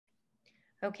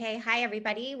Okay, hi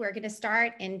everybody. We're going to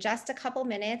start in just a couple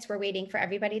minutes. We're waiting for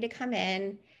everybody to come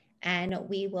in and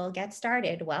we will get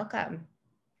started. Welcome.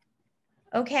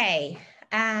 Okay,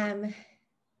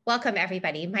 welcome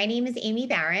everybody. My name is Amy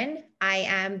Barron. I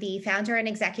am the founder and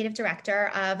executive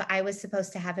director of I Was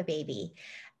Supposed to Have a Baby.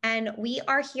 And we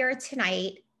are here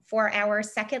tonight for our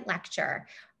second lecture,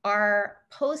 our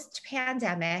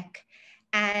post-pandemic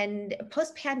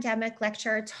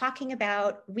lecture talking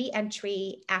about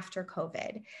re-entry after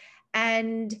COVID.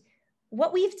 And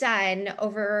what we've done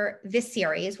over this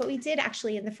series, what we did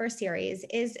actually in the first series,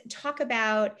 is talk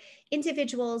about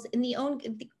individuals in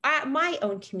my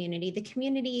own community, the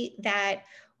community that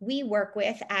we work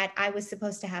with at I Was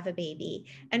Supposed to Have a Baby.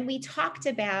 And we talked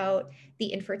about the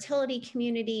infertility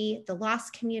community, the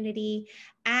loss community,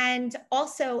 and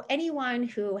also anyone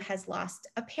who has lost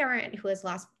a parent, who has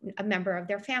lost a member of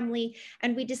their family.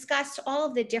 And we discussed all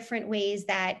of the different ways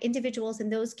that individuals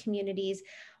in those communities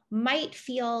might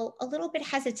feel a little bit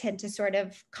hesitant to sort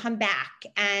of come back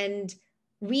and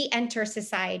re-enter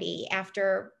society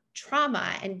after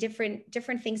trauma and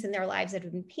different things in their lives that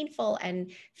have been painful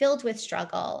and filled with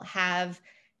struggle have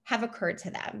occurred to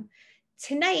them.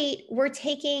 Tonight, we're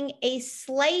taking a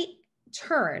slight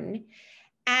turn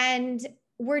and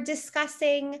we're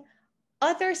discussing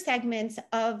other segments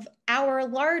of our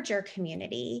larger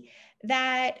community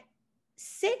that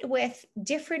sit with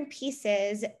different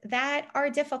pieces that are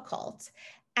difficult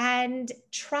and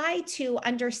try to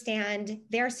understand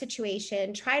their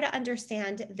situation, try to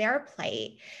understand their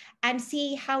plight, and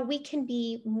see how we can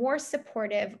be more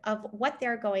supportive of what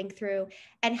they're going through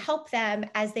and help them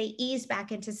as they ease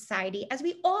back into society, as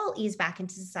we all ease back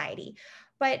into society.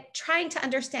 But trying to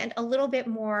understand a little bit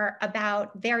more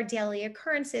about their daily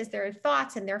occurrences, their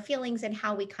thoughts and their feelings, and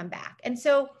how we come back. And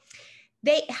so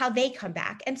how they come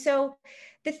back. And so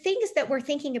the things that we're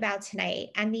thinking about tonight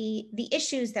and the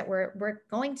issues that we're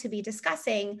going to be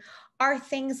discussing are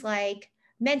things like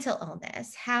mental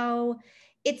illness, how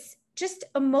it's just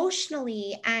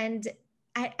emotionally and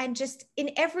just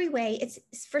in every way, it's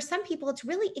for some people, it's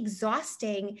really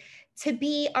exhausting to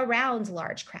be around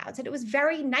large crowds. And it was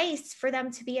very nice for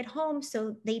them to be at home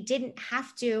so they didn't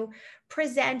have to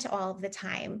present all of the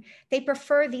time. They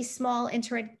prefer these small,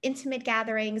 intimate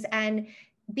gatherings, and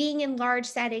being in large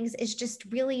settings is just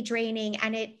really draining.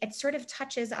 And it sort of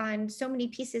touches on so many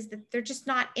pieces that they're just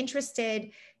not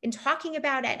interested in talking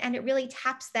about it. And it really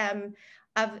taps them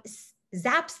of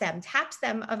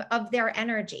their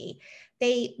energy.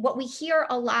 What we hear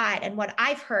a lot, and what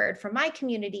I've heard from my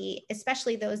community,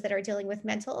 especially those that are dealing with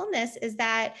mental illness, is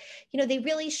that, they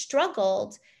really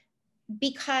struggled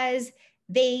because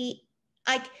they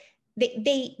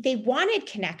wanted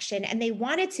connection and they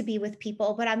wanted to be with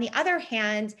people, but on the other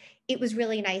hand, it was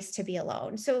really nice to be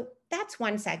alone. So that's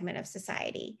one segment of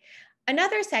society.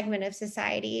 Another segment of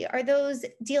society are those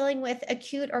dealing with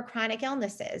acute or chronic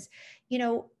illnesses.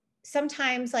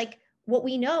 Sometimes, like, what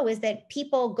we know is that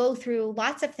people go through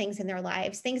lots of things in their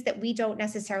lives, things that we don't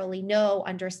necessarily know,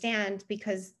 understand,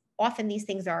 because often these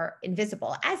things are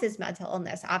invisible, as is mental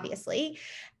illness, obviously.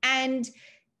 And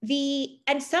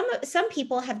some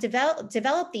people have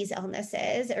developed these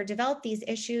illnesses or developed these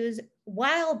issues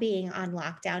while being on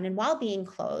lockdown and while being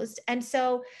closed. And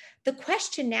so the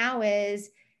question now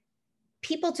is,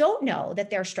 people don't know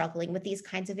that they're struggling with these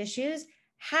kinds of issues.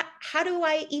 How do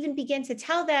I even begin to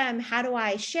tell them? How do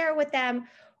I share with them?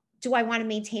 Do I want to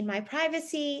maintain my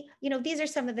privacy? These are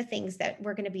some of the things that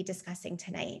we're going to be discussing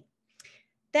tonight.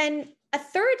 Then a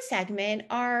third segment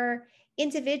are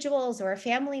individuals or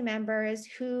family members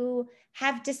who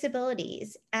have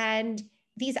disabilities. And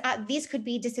these could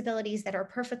be disabilities that are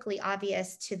perfectly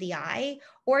obvious to the eye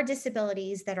or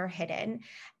disabilities that are hidden.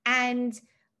 And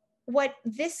what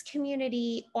this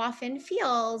community often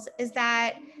feels is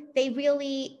that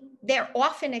they're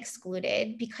often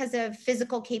excluded because of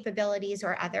physical capabilities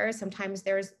or others. Sometimes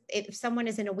if someone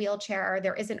is in a wheelchair,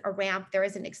 there isn't a ramp, there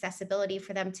isn't accessibility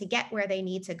for them to get where they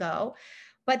need to go.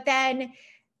 But then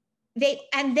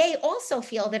they also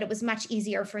feel that it was much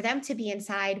easier for them to be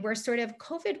inside, where sort of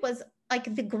COVID was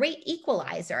like the great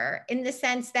equalizer, in the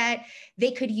sense that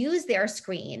they could use their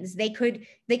screens. They could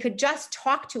just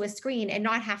talk to a screen and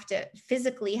not have to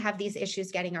physically have these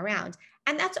issues getting around.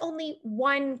 And that's only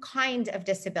one kind of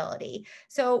disability.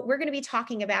 So we're going to be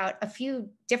talking about a few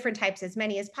different types, as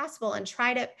many as possible, and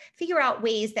try to figure out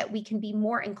ways that we can be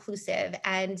more inclusive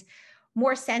and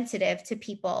more sensitive to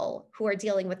people who are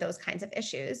dealing with those kinds of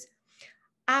issues.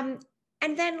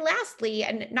 And then lastly,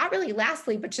 and not really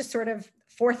lastly, but just sort of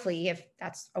fourthly, if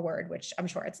that's a word, which I'm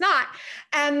sure it's not,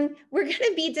 we're going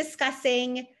to be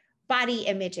discussing body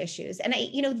image issues. And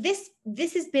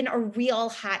this has been a real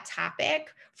hot topic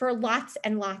for lots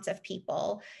and lots of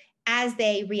people as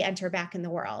they re-enter back in the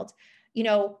world.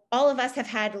 All of us have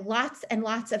had lots and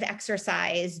lots of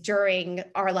exercise during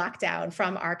our lockdown,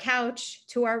 from our couch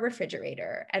to our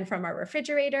refrigerator, and from our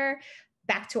refrigerator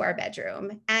back to our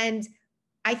bedroom. And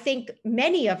I think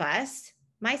many of us,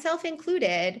 myself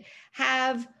included,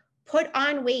 have put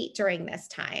on weight during this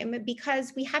time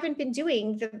because we haven't been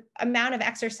doing the amount of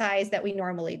exercise that we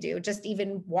normally do, just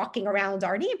even walking around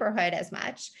our neighborhood as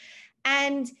much.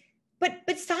 But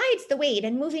besides the weight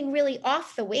and moving really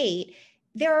off the weight,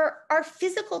 there are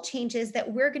physical changes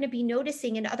that we're going to be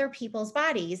noticing in other people's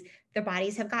bodies. Their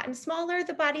bodies have gotten smaller,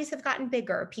 the bodies have gotten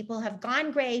bigger. People have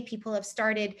gone gray. People have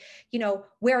started,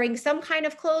 wearing some kind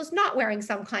of clothes, not wearing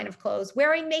some kind of clothes,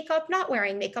 wearing makeup, not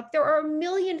wearing makeup. There are a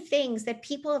million things that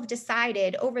people have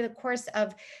decided over the course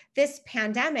of this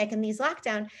pandemic and these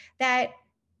lockdowns that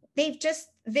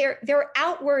their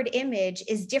outward image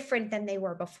is different than they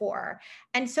were before.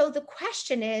 And so the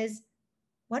question is,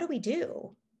 what do we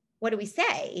do? What do we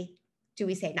say? Do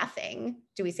we say nothing?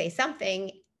 Do we say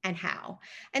something? And how?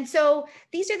 And so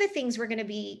these are the things we're going to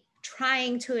be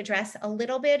trying to address a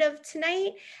little bit of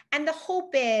tonight. And the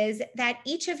hope is that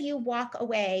each of you walk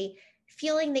away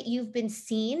feeling that you've been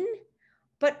seen,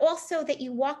 but also that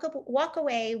you walk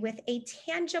away with a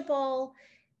tangible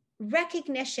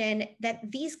recognition that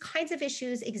these kinds of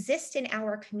issues exist in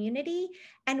our community,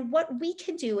 and what we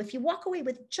can do. If you walk away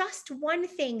with just one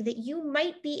thing that you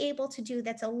might be able to do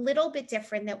that's a little bit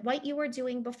different than what you were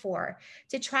doing before,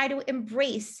 to try to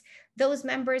embrace those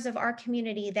members of our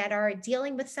community that are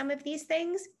dealing with some of these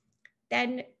things,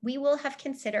 then we will have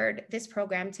considered this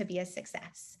program to be a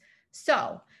success.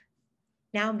 So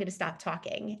now I'm going to stop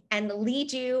talking and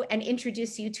lead you and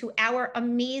introduce you to our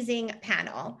amazing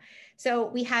panel. So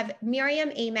we have Miriam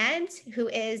Ament, who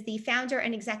is the founder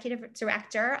and executive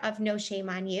director of No Shame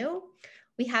on You.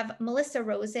 We have Melissa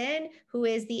Rosen, who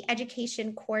is the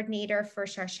education coordinator for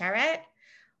Sharsheret.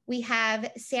 We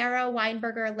have Sarah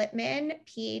Weinberger-Litman,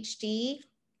 Ph.D.,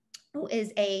 who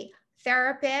is a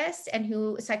therapist and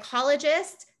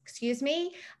psychologist,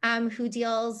 who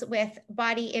deals with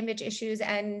body image issues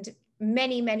and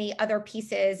many, many other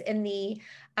pieces in the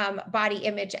body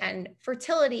image and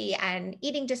fertility and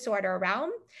eating disorder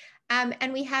realm.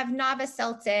 And we have Nava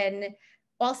Silton,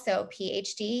 also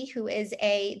PhD, who is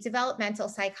a developmental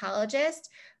psychologist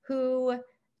who,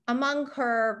 among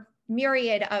her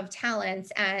myriad of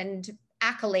talents and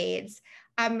accolades,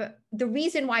 the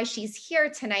reason why she's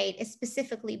here tonight is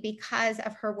specifically because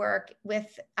of her work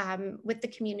with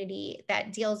the community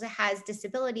that has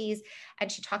disabilities,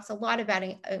 and she talks a lot about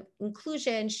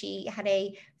inclusion. She had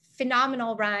a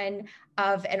phenomenal run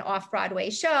of an off-Broadway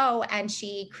show, and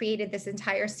she created this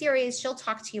entire series. She'll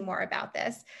talk to you more about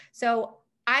this. So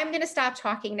I'm going to stop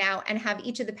talking now and have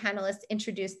each of the panelists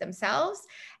introduce themselves,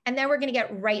 and then we're going to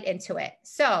get right into it.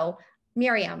 So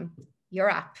Miriam,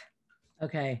 you're up.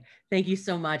 Okay, thank you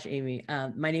so much, Amy.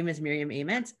 My name is Miriam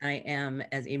Ament. I am,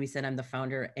 as Amy said, I'm the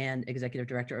founder and executive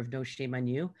director of No Shame on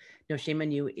You. No Shame on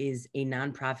You is a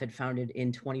nonprofit founded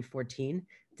in 2014,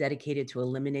 dedicated to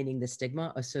eliminating the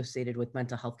stigma associated with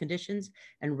mental health conditions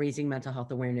and raising mental health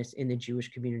awareness in the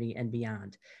Jewish community and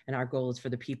beyond. And our goal is for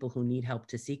the people who need help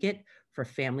to seek it, for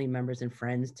family members and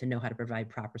friends to know how to provide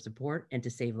proper support and to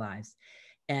save lives.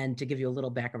 And to give you a little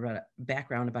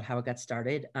background about how it got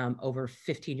started, over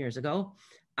 15 years ago,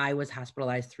 I was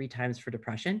hospitalized 3 times for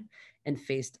depression and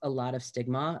faced a lot of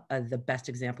stigma. The best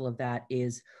example of that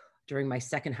is during my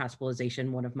second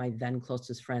hospitalization, one of my then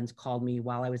closest friends called me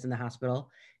while I was in the hospital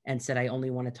and said, "I only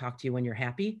want to talk to you when you're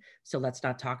happy, so let's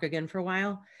not talk again for a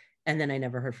while." And then I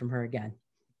never heard from her again.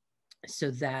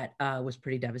 So that was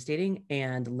pretty devastating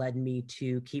and led me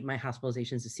to keep my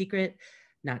hospitalizations a secret,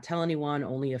 not tell anyone.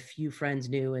 Only a few friends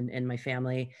knew and my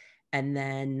family. And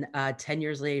then 10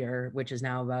 years later, which is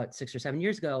now about 6 or 7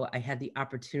 years ago, I had the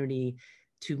opportunity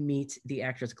to meet the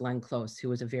actress Glenn Close, who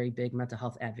was a very big mental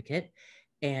health advocate.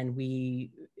 And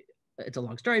it's a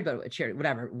long story, but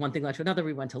whatever, one thing led to another.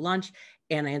 We went to lunch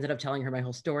and I ended up telling her my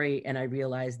whole story. And I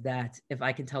realized that if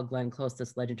I can tell Glenn Close,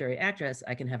 this legendary actress,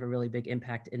 I can have a really big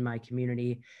impact in my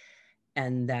community.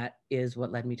 And that is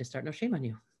what led me to start No Shame on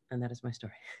You. And that is my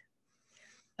story.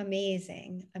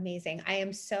 Amazing, amazing.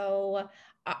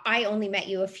 I only met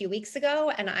you a few weeks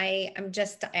ago, and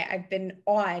I've been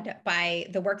awed by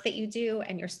the work that you do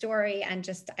and your story, and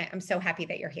I'm so happy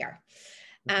that you're here.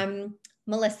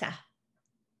 Melissa.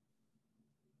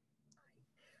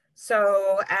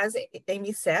 So as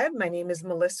Amy said, my name is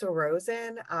Melissa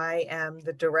Rosen. I am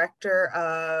the Director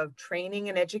of Training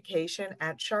and Education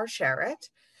at Sharsheret.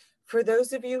 For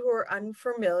those of you who are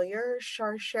unfamiliar,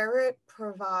 Sharsheret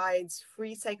provides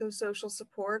free psychosocial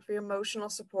support, free emotional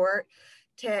support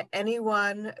to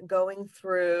anyone going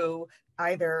through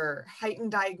either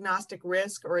heightened diagnostic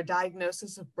risk or a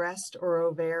diagnosis of breast or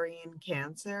ovarian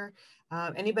cancer.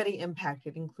 Anybody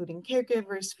impacted, including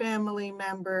caregivers, family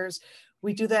members.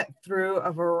 We do that through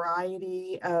a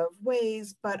variety of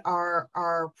ways, but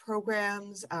our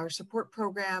programs, our support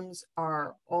programs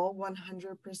are all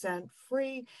 100%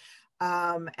 free.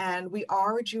 And we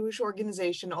are a Jewish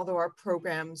organization, although our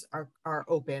programs are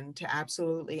open to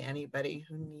absolutely anybody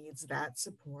who needs that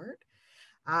support.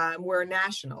 We're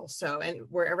national, so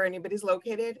wherever anybody's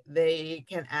located, they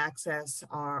can access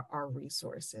our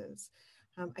resources.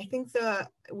 I think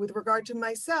with regard to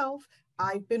myself,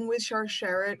 I've been with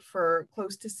Sharsheret for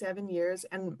close to 7 years,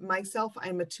 and myself,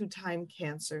 I'm a 2-time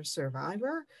cancer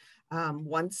survivor.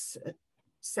 Once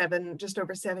just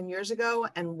over 7 years ago,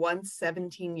 and once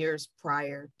 17 years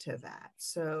prior to that.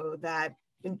 So that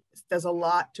does a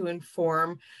lot to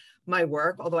inform my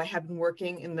work, although I have been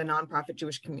working in the nonprofit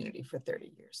Jewish community for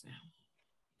 30 years now.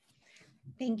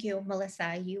 Thank you,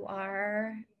 Melissa. You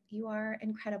are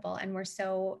incredible, and we're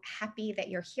so happy that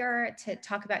you're here to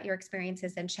talk about your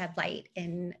experiences and shed light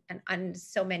on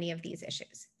so many of these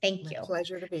issues. Thank you. My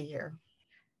pleasure to be here.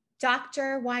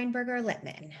 Dr.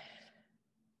 Weinberger-Litman.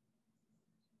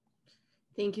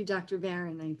 Thank you, Dr.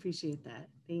 Barron. I appreciate that.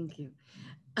 Thank you.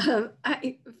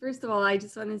 First of all, I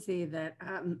just want to say that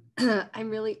I'm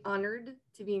really honored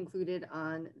to be included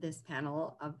on this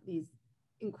panel of these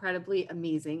incredibly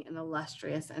amazing and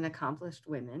illustrious and accomplished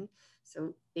women.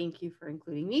 So thank you for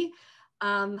including me.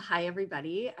 Hi,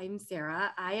 everybody. I'm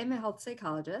Sarah. I am a health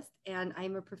psychologist, and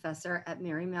I'm a professor at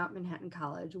Miriam Ament Manhattan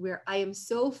College, where I am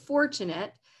so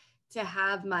fortunate to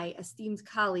have my esteemed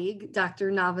colleague,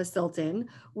 Dr. Nava Silton,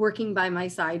 working by my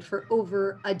side for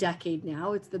over a decade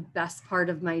now. It's the best part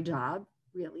of my job,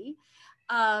 really.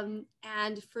 And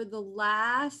for the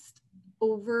last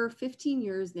over 15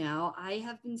 years now, I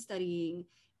have been studying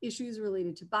issues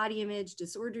related to body image,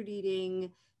 disordered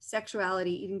eating,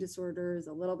 sexuality, eating disorders,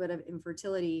 a little bit of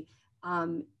infertility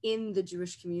in the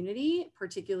Jewish community,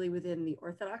 particularly within the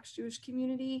Orthodox Jewish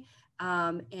community.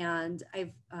 And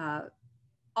I've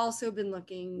also been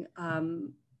looking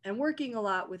and working a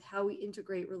lot with how we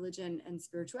integrate religion and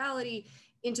spirituality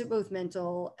into both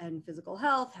mental and physical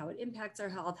health, how it impacts our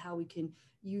health, how we can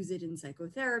use it in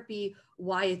psychotherapy,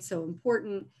 why it's so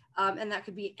important. And that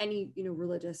could be any,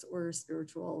 religious or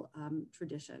spiritual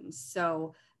traditions.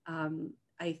 So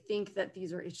I think that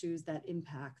these are issues that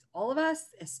impact all of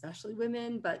us, especially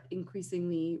women, but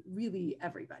increasingly really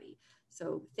everybody.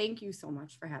 So thank you so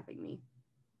much for having me.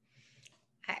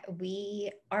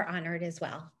 We are honored as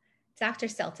well. Dr.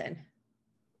 Silton.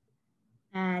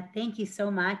 Thank you so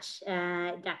much,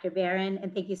 Dr. Barron,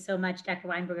 and thank you so much, Dr.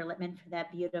 Weinberger-Litman, for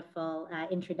that beautiful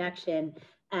introduction.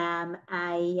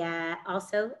 I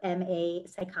also am a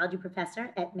psychology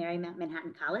professor at Miriam Ament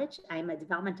Manhattan College. I'm a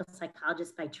developmental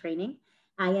psychologist by training.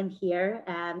 I am here,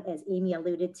 as Amy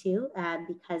alluded to,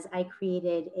 because I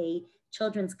created a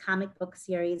children's comic book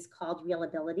series called Real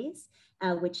Abilities,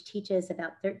 which teaches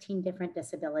about 13 different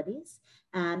disabilities.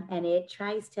 And it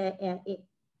tries to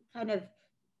kind of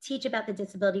teach about the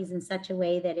disabilities in such a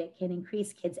way that it can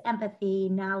increase kids' empathy,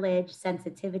 knowledge,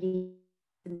 sensitivity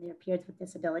in their peers with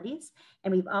disabilities.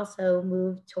 And we've also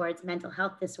moved towards mental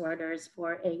health disorders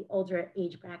for an older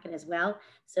age bracket as well.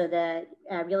 So the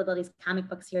Real Abilities comic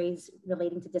book series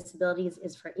relating to disabilities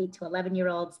is for 8 to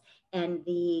 11-year-olds. And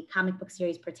the comic book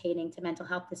series pertaining to mental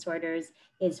health disorders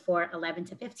is for 11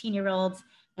 to 15-year-olds.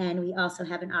 And we also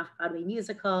have an off-Broadway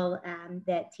musical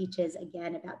that teaches,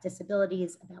 again, about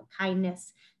disabilities, about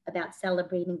kindness, about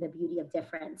celebrating the beauty of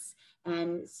difference.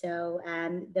 And so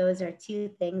those are two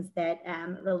things that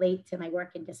relate to my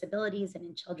work in disabilities and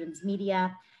in children's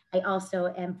media. I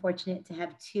also am fortunate to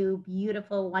have two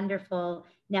beautiful, wonderful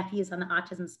nephews on the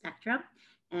autism spectrum.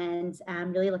 And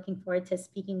I'm really looking forward to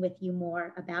speaking with you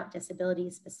more about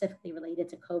disabilities specifically related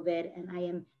to COVID. And I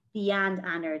am beyond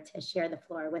honored to share the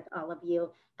floor with all of you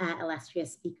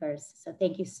illustrious speakers. So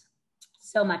thank you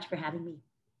so much for having me.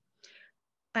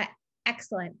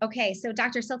 Excellent. Okay, so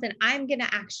Dr. Silton, I'm going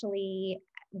to actually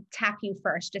tap you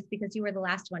first, just because you were the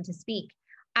last one to speak.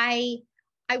 I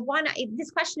want to.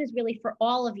 This question is really for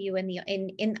all of you on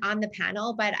the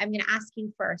panel, but I'm going to ask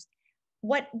you first.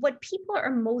 What people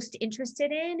are most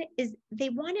interested in is they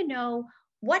want to know,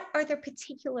 what are the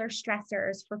particular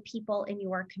stressors for people in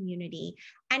your community,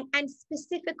 and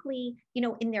specifically,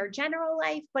 in their general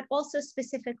life, but also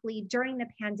specifically during the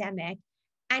pandemic,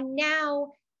 and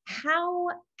now how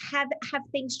have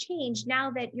things changed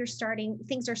now that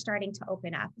things are starting to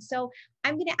open up? So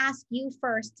I'm going to ask you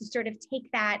first to sort of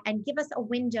take that and give us a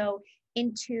window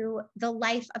into the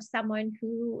life of someone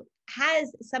who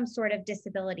has some sort of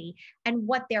disability and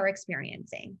what they're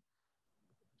experiencing.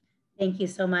 Thank you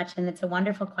so much. And it's a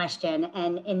wonderful question.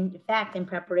 And in fact, in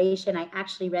preparation, I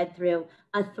actually read through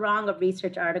a throng of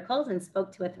research articles and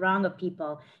spoke to a throng of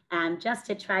people just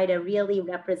to try to really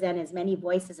represent as many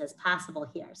voices as possible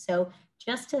here. So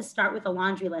just to start with a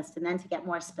laundry list and then to get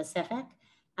more specific,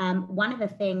 one of the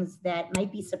things that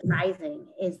might be surprising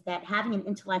is that having an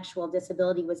intellectual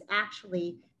disability was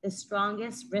actually the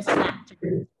strongest risk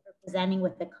factor for presenting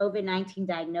with the COVID-19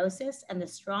 diagnosis and the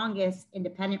strongest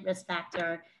independent risk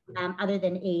factor other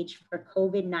than age for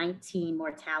COVID-19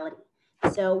 mortality.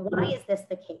 So why is this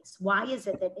the case? Why is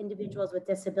it that individuals with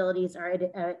disabilities are at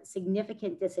a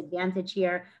significant disadvantage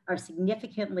here, are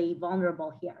significantly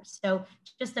vulnerable here? So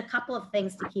just a couple of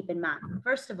things to keep in mind.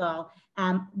 First of all,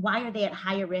 why are they at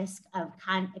higher risk of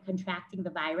contracting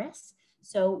the virus?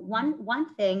 So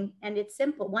one thing, and it's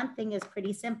simple, one thing is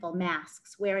pretty simple,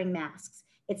 masks, wearing masks.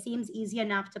 It seems easy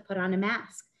enough to put on a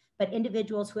mask, but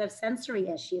individuals who have sensory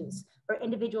issues or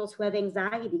individuals who have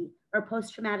anxiety or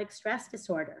post-traumatic stress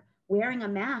disorder, wearing a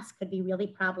mask could be really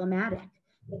problematic.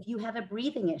 If you have a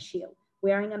breathing issue,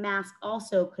 wearing a mask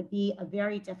also could be a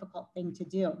very difficult thing to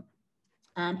do.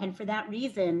 And for that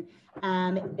reason,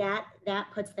 that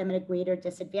puts them at a greater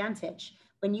disadvantage.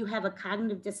 When you have a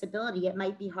cognitive disability, it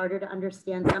might be harder to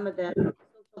understand some of the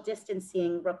social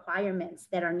distancing requirements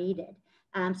that are needed.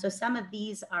 So some of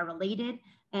these are related.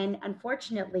 And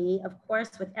unfortunately, of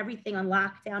course, with everything on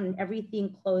lockdown and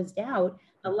everything closed out,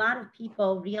 a lot of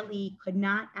people really could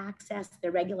not access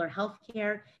their regular health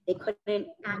care. They couldn't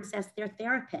access their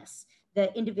therapists,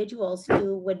 the individuals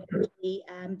who would really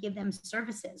give them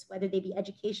services, whether they be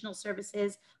educational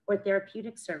services or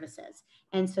therapeutic services.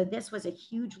 And so this was a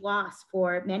huge loss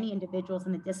for many individuals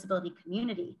in the disability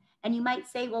community. And you might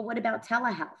say, well, what about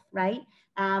telehealth, right?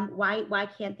 Why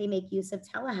can't they make use of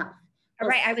telehealth? All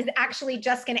right, I was actually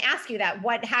just going to ask you that.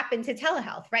 What happened to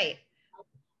telehealth, right?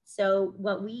 So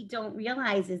what we don't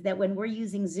realize is that when we're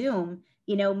using Zoom,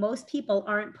 you know, most people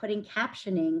aren't putting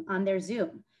captioning on their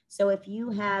Zoom. So if you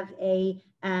have a,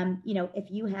 if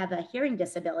you have a hearing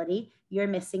disability, you're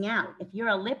missing out. If you're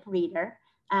a lip reader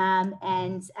and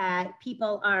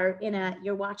people are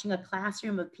you're watching a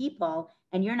classroom of people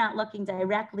and you're not looking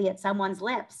directly at someone's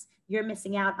lips, you're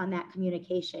missing out on that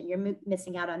communication. You're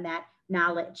missing out on that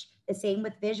knowledge. The same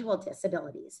with visual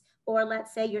disabilities. Or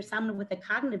let's say you're someone with a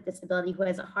cognitive disability who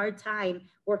has a hard time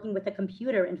working with a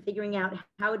computer and figuring out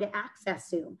how to access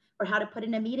Zoom or how to put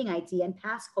in a meeting ID and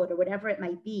passcode or whatever it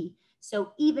might be.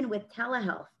 So even with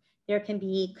telehealth, there can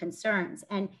be concerns.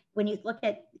 And when you look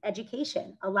at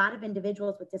education, a lot of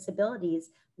individuals with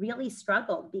disabilities really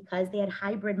struggled because they had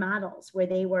hybrid models where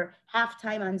they were half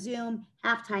time on Zoom,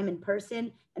 half time in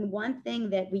person. And one thing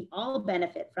that we all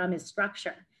benefit from is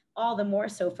structure. All the more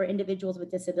so for individuals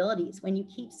with disabilities. When you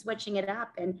keep switching it up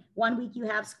and 1 week you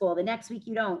have school, the next week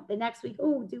you don't, the next week,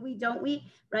 oh, do we, don't we,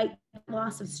 right?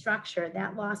 Loss of structure,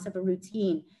 that loss of a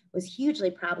routine was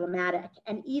hugely problematic.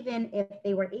 And even if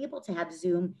they were able to have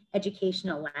Zoom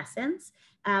educational lessons,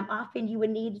 often you would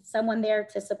need someone there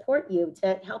to support you,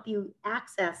 to help you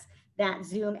access that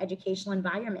Zoom educational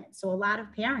environment. So a lot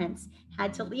of parents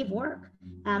had to leave work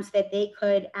so that they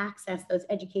could access those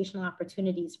educational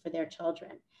opportunities for their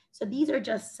children. So these are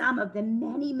just some of the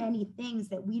many, many things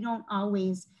that we don't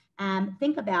always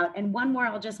think about. And one more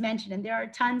I'll just mention, and there are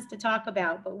tons to talk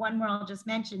about, but one more I'll just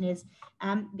mention is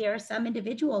there are some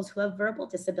individuals who have verbal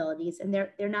disabilities and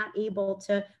they're not able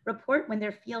to report when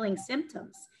they're feeling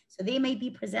symptoms. So they may be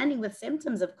presenting with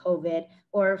symptoms of COVID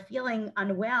or feeling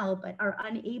unwell, but are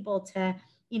unable to,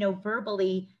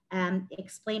 verbally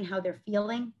explain how they're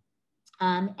feeling.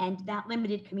 And that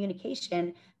limited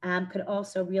communication could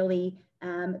also really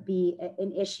be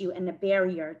an issue and a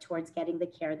barrier towards getting the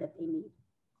care that they need.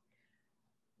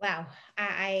 Wow.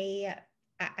 I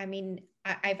mean,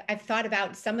 I've thought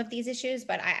about some of these issues,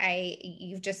 but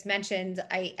you've just mentioned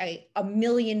a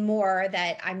million more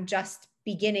that I'm just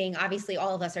beginning. Obviously,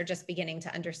 all of us are just beginning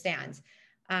to understand.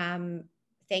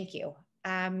 Thank you.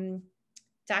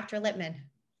 Dr. Litman.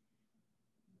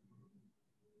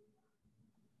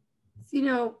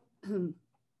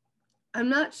 I'm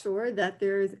not sure that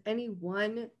there's any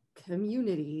one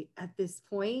community at this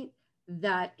point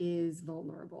that is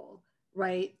vulnerable,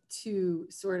 right, to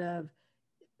sort of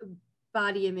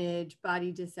body image,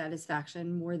 body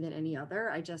dissatisfaction more than any other.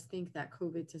 I just think that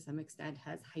COVID to some extent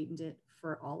has heightened it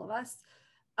for all of us.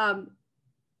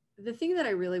 The thing that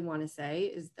I really want to say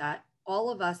is that all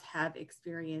of us have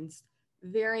experienced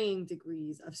varying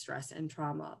degrees of stress and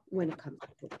trauma when it comes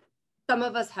to COVID. Some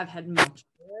of us have had much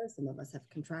more, some of us have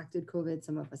contracted COVID,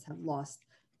 some of us have lost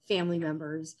family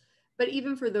members. But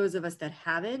even for those of us that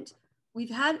haven't, we've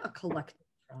had a collective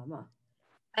trauma.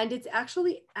 And it's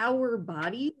actually our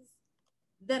bodies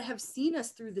that have seen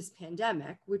us through this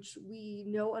pandemic, which we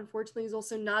know unfortunately is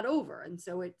also not over. And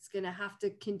so it's going to have to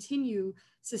continue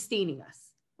sustaining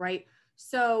us, right?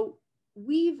 So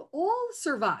we've all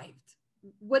survived,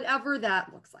 whatever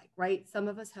that looks like, right? Some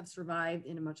of us have survived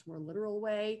in a much more literal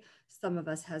way. Some of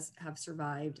us have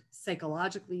survived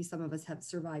psychologically. Some of us have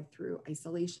survived through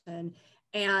isolation.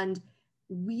 And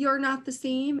we are not the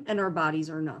same, and our bodies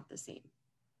are not the same.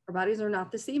 Our bodies are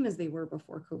not the same as they were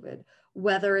before COVID,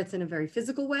 whether it's in a very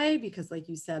physical way, because like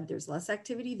you said, there's less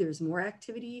activity, there's more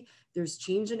activity, there's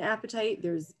change in appetite,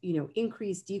 there's,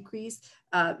 increase, decrease,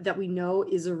 that we know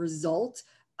is a result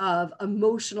of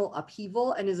emotional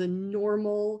upheaval and is a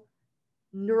normal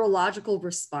neurological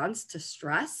response to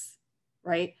stress,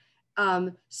 right?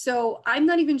 So I'm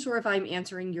not even sure if I'm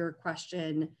answering your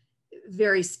question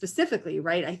very specifically,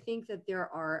 right? I think that there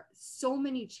are so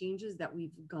many changes that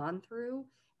we've gone through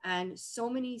and so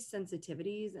many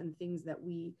sensitivities and things that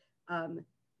we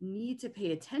need to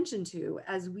pay attention to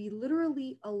as we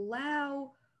literally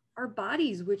allow our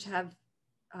bodies, which have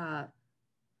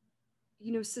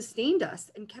sustained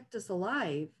us and kept us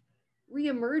alive,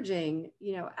 reemerging,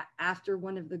 after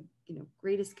one of the,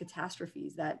 greatest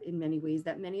catastrophes that in many ways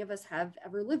that many of us have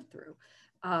ever lived through.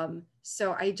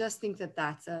 So I just think that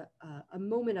that's a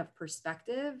moment of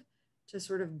perspective to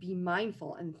sort of be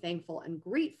mindful and thankful and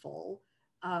grateful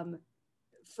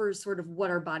for sort of what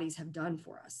our bodies have done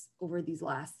for us over these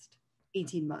last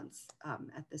 18 months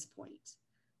at this point.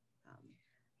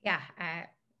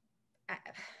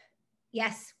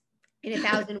 Yes. In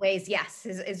 1,000 ways, yes,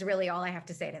 is really all I have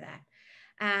to say to that.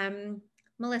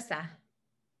 Melissa.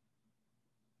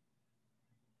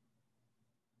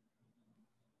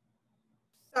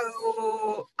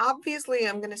 So obviously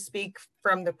I'm going to speak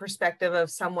from the perspective of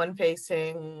someone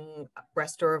facing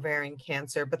breast or ovarian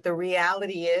cancer, but the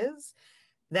reality is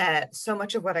that so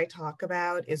much of what I talk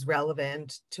about is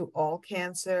relevant to all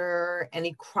cancer,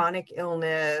 any chronic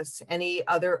illness, any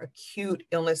other acute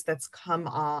illness that's come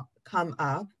up.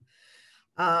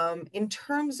 In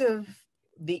terms of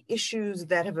the issues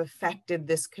that have affected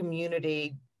this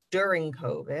community during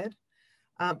COVID,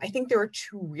 I think there are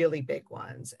two really big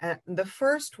ones. The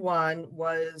first one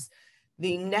was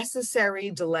the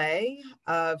necessary delay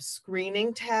of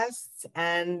screening tests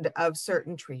and of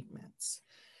certain treatments.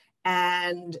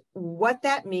 And what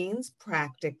that means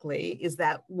practically is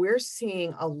that we're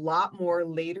seeing a lot more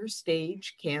later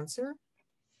stage cancer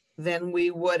than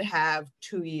we would have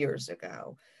 2 years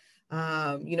ago.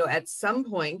 At some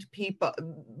point, people,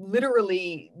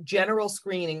 literally general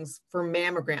screenings for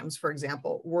mammograms, for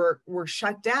example, were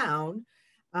shut down.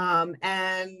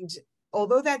 And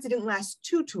although that didn't last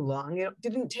too long, it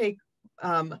didn't take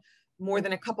more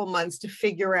than a couple months to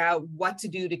figure out what to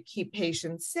do to keep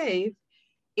patients safe.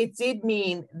 It did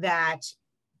mean that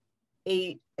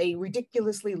a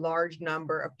ridiculously large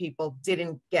number of people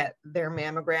didn't get their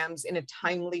mammograms in a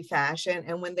timely fashion.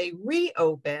 And when they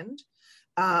reopened,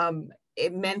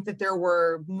 it meant that there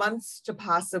were months to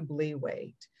possibly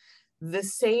wait. The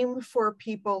same for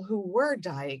people who were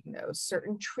diagnosed.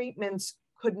 Certain treatments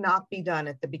could not be done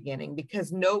at the beginning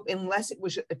because unless it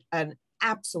was an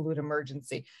absolute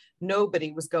emergency,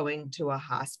 nobody was going to a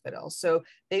hospital. So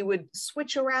they would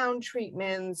switch around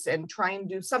treatments and try and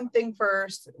do something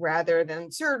first rather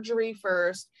than surgery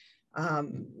first,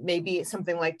 maybe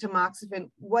something like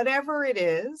tamoxifen, whatever it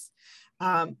is.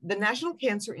 The National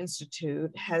Cancer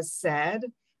Institute has said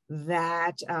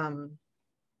that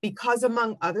because,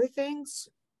 among other things,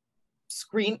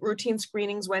 routine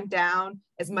screenings went down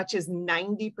as much as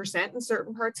 90% in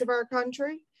certain parts of our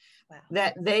country, wow,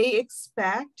 that they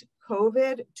expect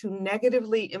COVID to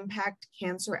negatively impact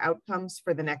cancer outcomes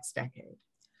for the next decade.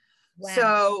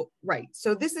 Wow.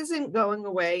 So this isn't going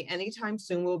away anytime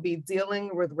soon. We'll be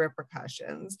dealing with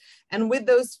repercussions. And with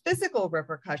those physical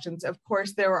repercussions, of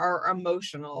course, there are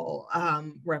emotional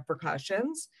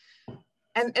repercussions.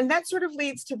 And that sort of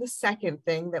leads to the second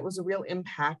thing that was a real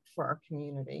impact for our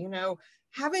community.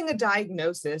 Having a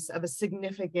diagnosis of a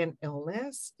significant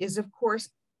illness is, of course,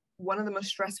 one of the most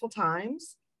stressful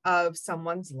times of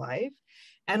someone's life.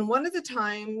 And one of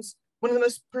the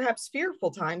most perhaps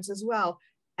fearful times as well.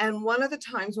 And one of the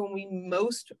times when we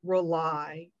most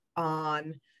rely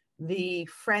on the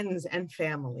friends and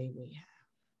family we have.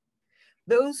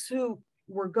 Those who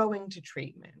were going to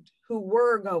treatment, who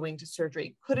were going to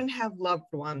surgery, couldn't have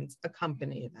loved ones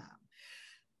accompany them.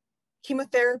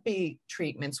 chemotherapy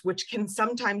treatments, which can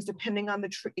sometimes, depending on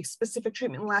the specific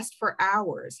treatment, last for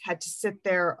hours, had to sit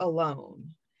there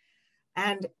alone.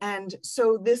 And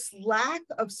so this lack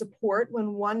of support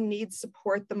when one needs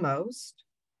support the most,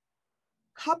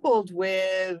 coupled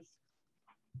with,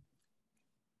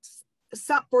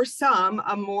 for some,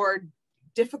 a more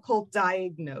difficult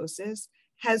diagnosis,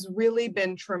 has really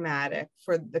been traumatic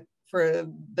for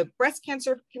the breast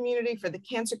cancer community, for the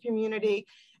cancer community,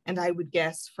 and I would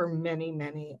guess for many,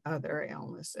 many other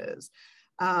illnesses.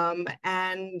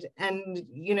 And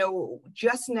you know,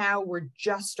 just now we're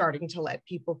just starting to let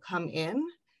people come in.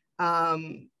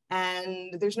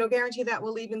 And there's no guarantee that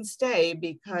will even stay,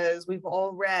 because we've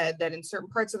all read that in certain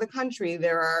parts of the country,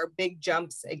 there are big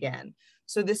jumps again.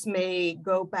 So this may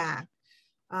go back.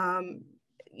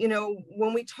 You know,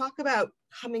 when we talk about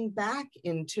coming back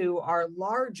into our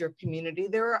larger community,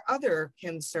 there are other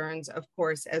concerns, of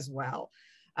course, as well.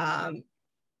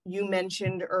 You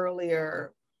mentioned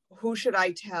earlier, who should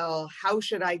I tell? How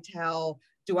should I tell?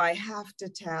 Do I have to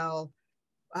tell?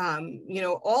 You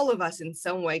know, all of us in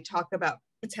some way talk about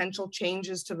potential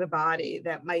changes to the body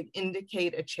that might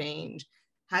indicate a change.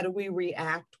 How do we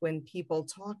react when people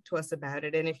talk to us about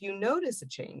it? And if you notice a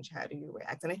change, how do you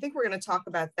react? And I think we're going to talk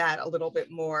about that a little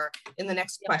bit more in the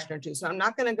next question or two. So I'm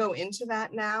not going to go into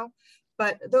that now,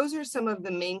 but those are some of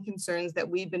the main concerns that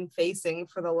we've been facing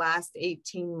for the last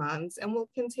 18 months and will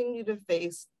continue to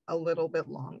face a little bit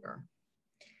longer.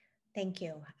 Thank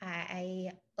you.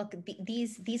 Look,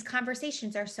 these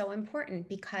conversations are so important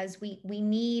because we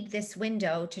need this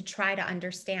window to try to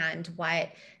understand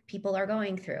what people are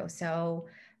going through. So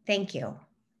thank you.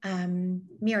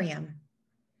 Miriam.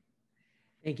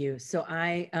 Thank you. So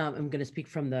I am going to speak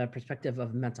from the perspective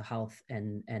of mental health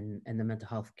and the mental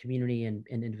health community and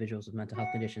individuals with mental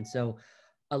health conditions. So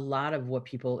a lot of what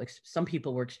some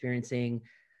people were experiencing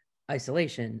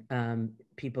isolation,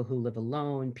 people who live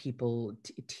alone,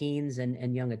 teens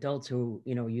and young adults who,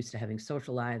 you know, used to having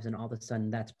social lives, and all of a sudden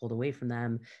that's pulled away from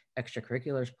them,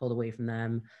 extracurriculars pulled away from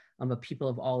them. But people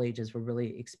of all ages were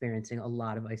really experiencing a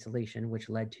lot of isolation, which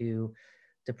led to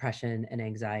depression and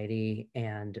anxiety,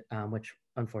 and which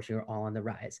unfortunately are all on the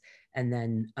rise. And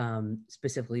then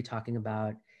specifically talking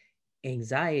about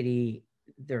anxiety,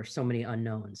 there are so many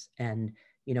unknowns, and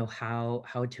you know, how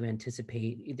to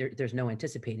anticipate. There's no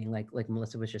anticipating, like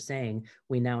Melissa was just saying.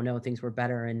 We now know things were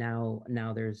better, and now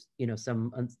there's, you know,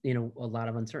 a lot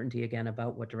of uncertainty again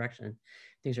about what direction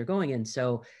things are going in.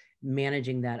 So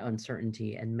managing that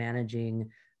uncertainty and managing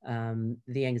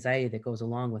the anxiety that goes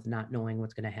along with not knowing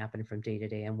what's going to happen from day to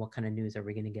day and what kind of news are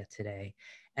we going to get today.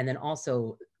 And then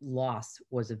also loss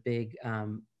was a big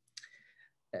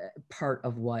part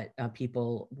of what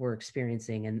people were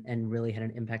experiencing, and really had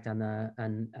an impact on the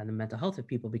mental health of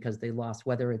people, because they lost,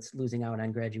 whether it's losing out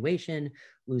on graduation,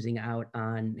 losing out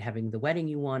on having the wedding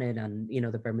you wanted, on, you know,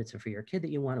 the bar mitzvah for your kid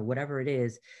that you wanted, whatever it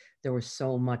is. There was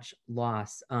so much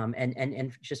loss,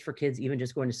 and just for kids, even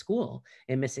just going to school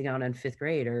and missing out on 5th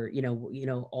grade, or you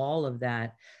know all of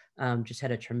that. Just had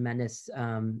a tremendous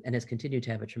and has continued to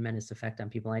have a tremendous effect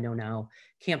on people. I know now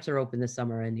camps are open this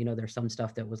summer, and you know there's some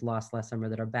stuff that was lost last summer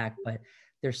that are back, but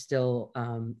there's still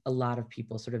a lot of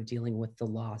people sort of dealing with the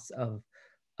loss of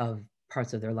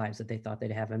parts of their lives that they thought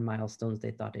they'd have, and milestones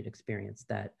they thought they'd experience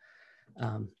that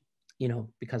you know,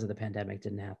 because of the pandemic,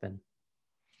 didn't happen.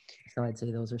 So I'd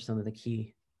say those are some of the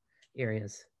key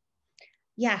areas.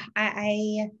 Yeah,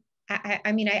 I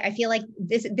mean, I feel like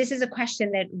this is a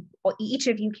question that each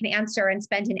of you can answer and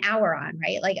spend an hour on,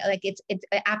 right? Like it's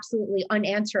absolutely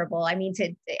unanswerable. I mean,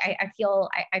 I feel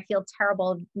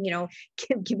terrible, you know,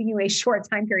 giving you a short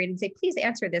time period and say, please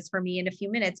answer this for me in a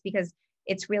few minutes, because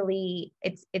it's really,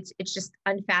 it's just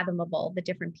unfathomable, the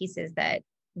different pieces that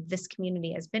this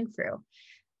community has been through.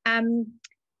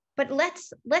 But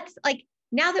let's like,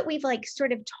 now that we've like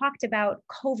sort of talked about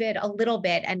COVID a little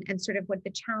bit, and sort of what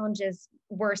the challenges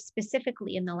were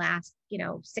specifically in the last, you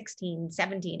know, 16,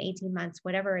 17, 18 months,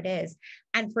 whatever it is.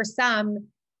 And for some,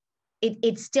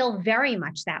 it's still very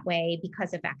much that way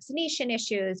because of vaccination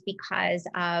issues, because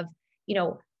of, you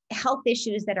know, health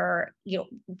issues that are, you know,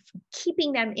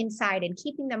 keeping them inside and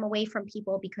keeping them away from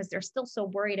people because they're still so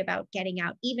worried about getting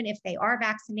out, even if they are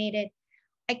vaccinated.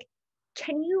 Like,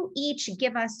 can you each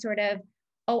give us sort of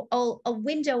a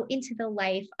window into the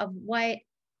life of what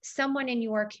someone in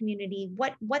your community,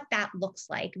 what that looks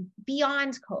like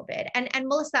beyond COVID? And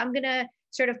Melissa, I'm going to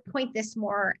sort of point this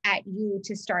more at you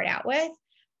to start out with,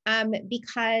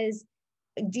 because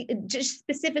just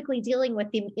specifically dealing with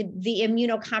the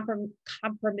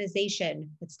immunocompromisation,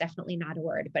 it's definitely not a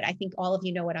word, but I think all of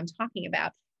you know what I'm talking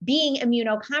about, being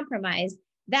immunocompromised,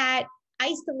 that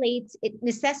it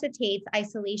necessitates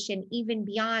isolation even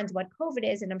beyond what COVID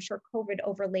is. And I'm sure COVID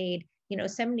overlaid,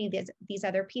 so many of these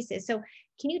other pieces. So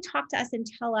can you talk to us and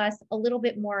tell us a little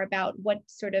bit more about what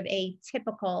sort of a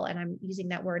typical, and I'm using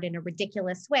that word in a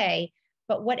ridiculous way,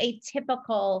 but what a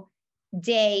typical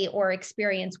day or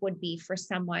experience would be for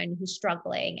someone who's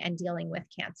struggling and dealing with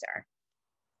cancer?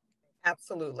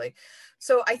 Absolutely.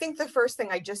 So I think the first thing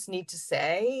I just need to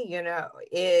say,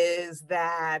 is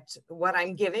that what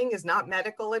I'm giving is not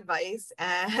medical advice,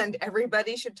 and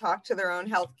everybody should talk to their own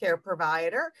healthcare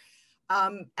provider.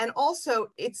 And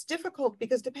also it's difficult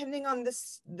because depending on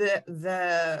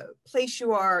the place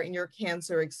you are in your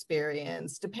cancer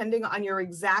experience, depending on your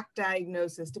exact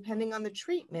diagnosis, depending on the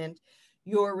treatment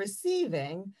you're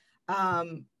receiving,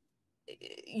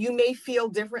 you may feel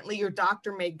differently, your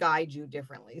doctor may guide you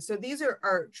differently. So these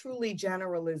are truly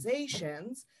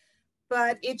generalizations,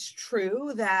 but it's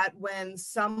true that when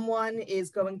someone is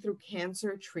going through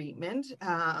cancer treatment,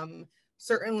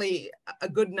 certainly a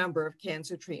good number of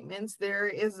cancer treatments, there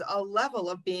is a level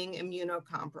of being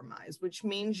immunocompromised, which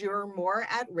means you're more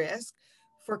at risk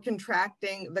for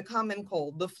contracting the common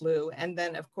cold, the flu, and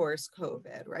then of course,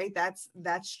 COVID, right?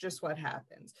 That's just what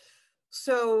happens.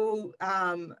 So,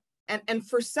 and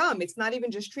for some, it's not even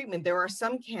just treatment. There are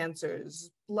some cancers,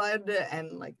 blood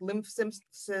and like lymph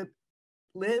system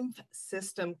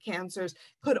cancers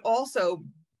could also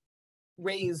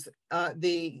raise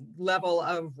the level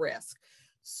of risk.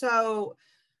 So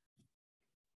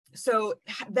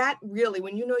that really,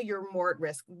 when you know you're more at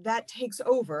risk, that takes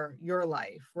over your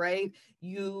life, right?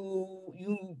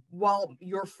 While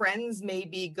your friends may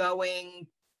be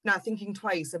not thinking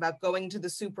twice about going to the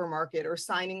supermarket or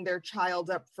signing their child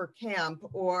up for camp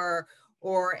or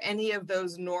any of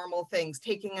those normal things,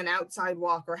 taking an outside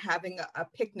walk or having a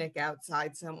picnic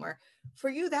outside somewhere, for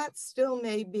you, that still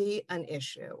may be an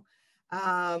issue.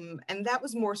 And that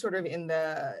was more sort of in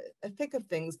the thick of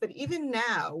things. But even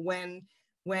now, when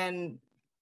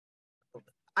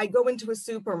I go into a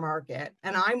supermarket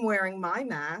and I'm wearing my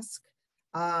mask,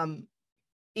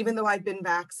 even though I've been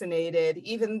vaccinated,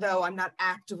 even though I'm not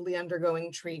actively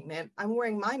undergoing treatment, I'm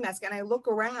wearing my mask, and I look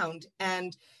around,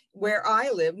 and where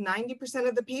I live, 90%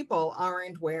 of the people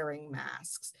aren't wearing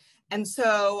masks. And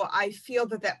so I feel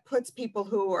that puts people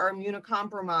who are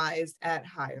immunocompromised at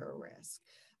higher risk.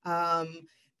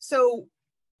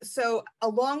 So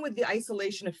along with the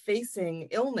isolation of facing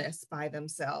illness by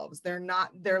themselves, they're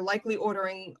likely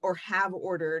ordering or have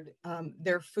ordered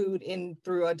their food in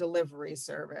through a delivery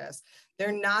service.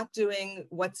 They're not doing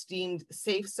what's deemed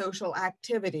safe social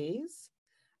activities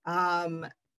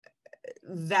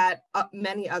that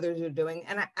many others are doing.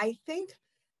 And I think,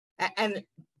 and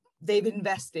they've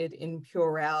invested in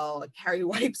Purell, carry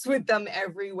wipes with them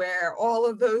everywhere, all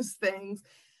of those things.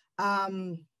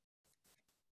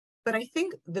 But I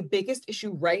think the biggest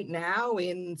issue right now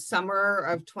in summer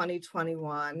of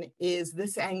 2021 is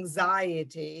this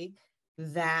anxiety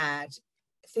that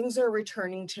things are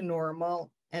returning to normal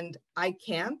and I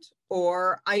can't,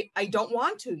 or I don't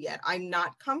want to yet. I'm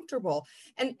not comfortable.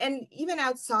 And even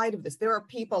outside of this, there are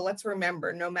people, let's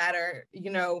remember, no matter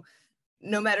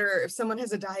if someone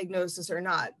has a diagnosis or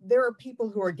not, there are people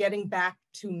who are getting back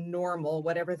to normal,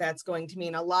 whatever that's going to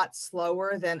mean, a lot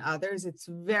slower than others. It's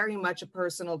very much a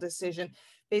personal decision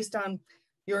based on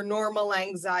your normal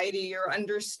anxiety, your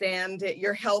understanding,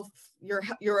 your health,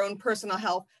 your own personal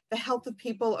health, the health of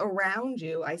people around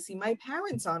you. I see my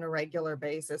parents on a regular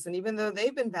basis, and even though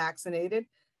they've been vaccinated,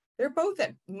 they're both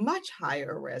at much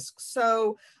higher risk.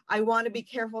 So I want to be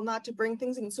careful not to bring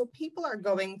things in. So people are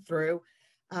going through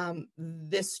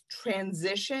this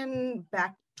transition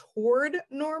back toward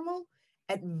normal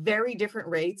at very different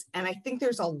rates. And I think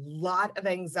there's a lot of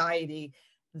anxiety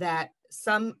that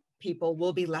some people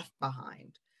will be left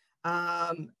behind.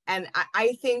 And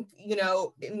I think,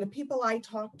 in the people I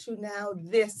talk to now,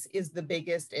 this is the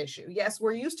biggest issue. Yes,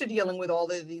 we're used to dealing with all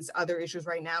of these other issues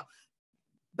right now,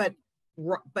 but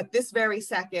this very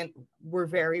second, we're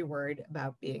very worried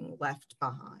about being left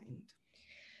behind.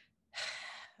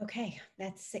 Okay,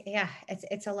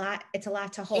 it's a lot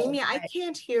to hold. Amy, I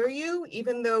can't hear you,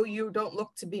 even though you don't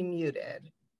look to be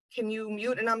muted. Can you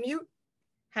mute and unmute?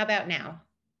 How about now?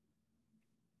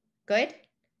 Good?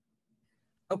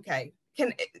 Okay.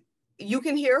 You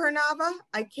can hear her, Nava?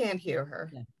 I can't hear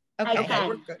her. Yeah. Okay.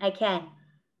 I can.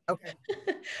 Okay.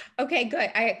 Okay,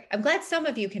 good. I'm glad some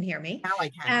of you can hear me. Now I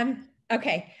can.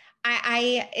 Okay.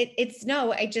 I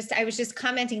was just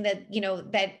commenting that,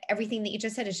 that everything that you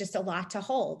just said is just a lot to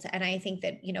hold. And I think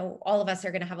that, all of us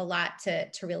are going to have a lot to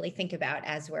really think about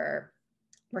as we're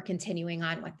continuing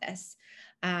on with this.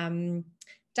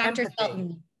 Dr.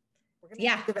 Silton.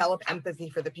 going to develop empathy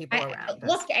for the people around us.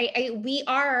 Look, we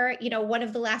are, one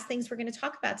of the last things we're going to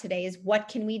talk about today is what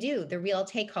can we do, the real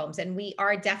take homes, and we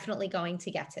are definitely going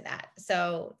to get to that.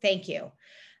 So thank you.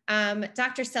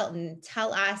 Dr. Silton,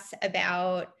 tell us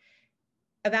about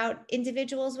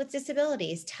individuals with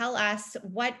disabilities. Tell us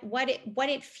what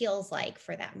it feels like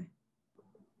for them.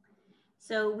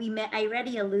 So I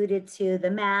already alluded to the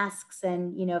masks,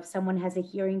 and if someone has a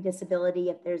hearing disability,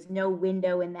 if there's no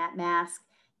window in that mask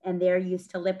and they're used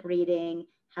to lip reading,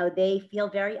 how they feel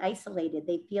very isolated.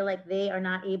 They feel like they are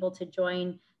not able to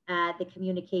join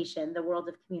the world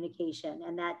of communication,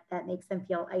 and that makes them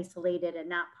feel isolated and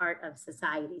not part of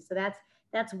society. So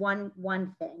that's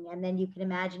one thing. And then you can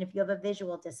imagine if you have a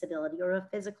visual disability or a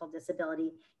physical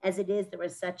disability, as it is, there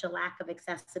was such a lack of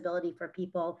accessibility for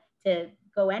people to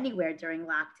go anywhere during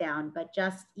lockdown, but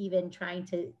just even trying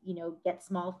to, get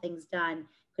small things done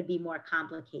could be more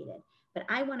complicated. But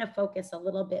I want to focus a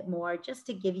little bit more just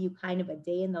to give you kind of a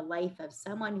day in the life of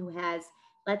someone who has,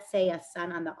 let's say, a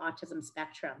son on the autism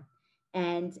spectrum,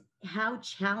 and how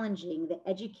challenging the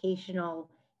educational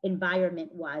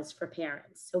environment was for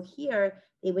parents. So here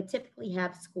they would typically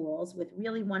have schools with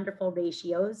really wonderful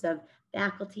ratios of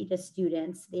faculty to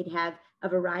students. They'd have a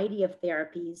variety of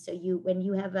therapies. So when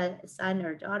you have a son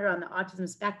or daughter on the autism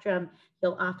spectrum,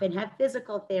 you'll often have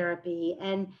physical therapy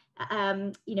and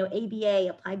ABA,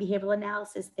 applied behavioral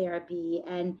analysis therapy,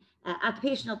 and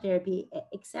occupational therapy,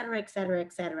 et cetera, et cetera,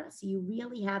 et cetera. So you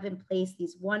really have in place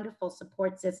these wonderful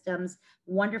support systems,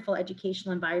 wonderful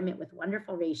educational environment with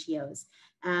wonderful ratios.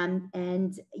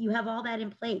 And you have all that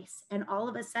in place. And all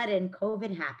of a sudden,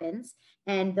 COVID happens,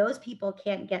 and those people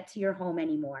can't get to your home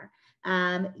anymore.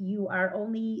 You are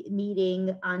only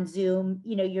meeting on Zoom.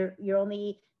 You're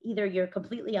only either you're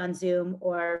completely on Zoom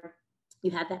or you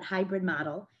have that hybrid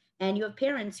model. And you have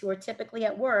parents who are typically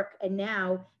at work and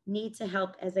now need to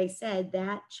help, as I said,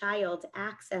 that child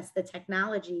access the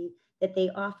technology that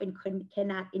they often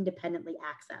cannot independently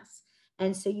access.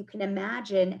 And so you can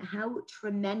imagine how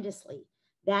tremendously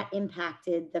that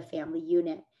impacted the family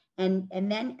unit. And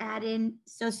then add in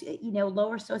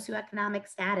lower socioeconomic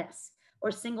status or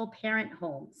single parent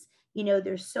homes.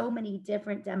 There's so many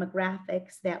different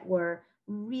demographics that were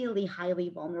really highly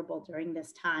vulnerable during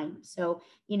this time. So,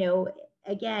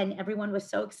 again, everyone was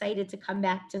so excited to come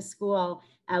back to school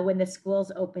when the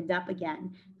schools opened up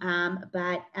again.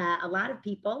 But a lot of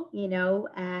people,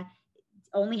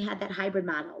 only had that hybrid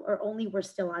model or only were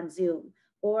still on Zoom.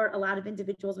 Or a lot of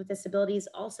individuals with disabilities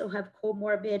also have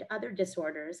comorbid other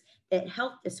disorders,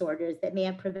 health disorders that may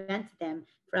have prevented them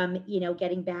from,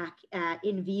 getting back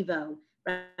in vivo,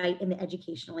 right, in the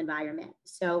educational environment.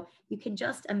 So you can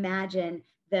just imagine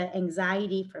the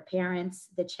anxiety for parents,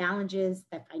 the challenges,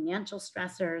 the financial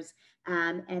stressors,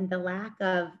 and the lack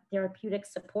of therapeutic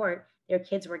support their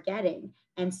kids were getting.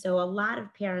 And so a lot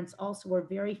of parents also were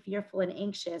very fearful and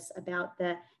anxious about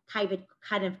the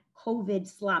kind of COVID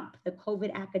slump, the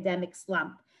COVID academic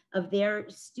slump of their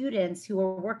students who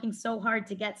are working so hard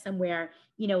to get somewhere,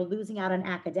 losing out on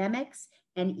academics,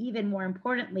 and even more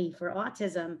importantly for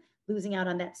autism, losing out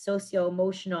on that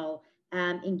socio-emotional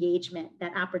engagement,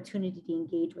 that opportunity to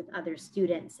engage with other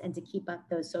students and to keep up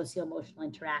those socio-emotional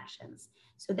interactions.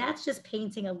 So that's just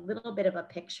painting a little bit of a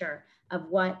picture of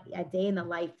what a day in the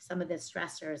life, some of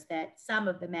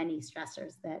the many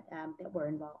stressors that were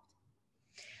involved.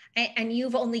 And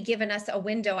you've only given us a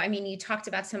window. I mean, you talked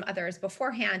about some others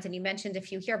beforehand and you mentioned a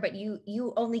few here, but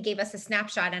you only gave us a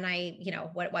snapshot. And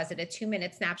what was it? A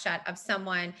 2-minute snapshot of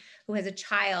someone who has a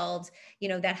child,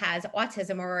 that has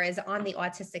autism or is on the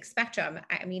autistic spectrum.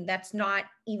 I mean, that's not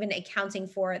even accounting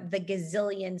for the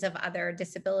gazillions of other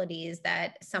disabilities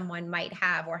that someone might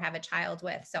have or have a child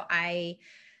with. So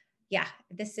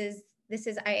this is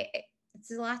a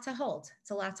lot to hold.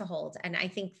 It's a lot to hold. And I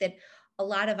think that a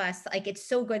lot of us, it's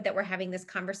so good that we're having this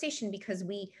conversation because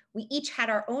we each had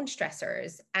our own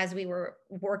stressors as we were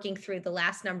working through the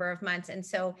last number of months. And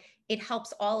so it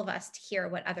helps all of us to hear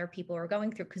what other people are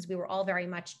going through because we were all very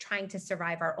much trying to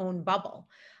survive our own bubble.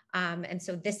 And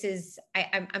so this is,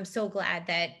 I'm so glad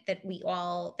that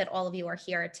all of you are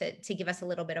here to give us a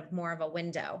little bit of more of a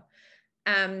window.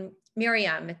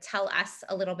 Miriam, tell us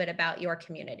a little bit about your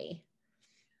community.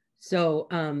 So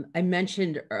I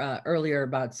mentioned earlier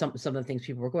about some of the things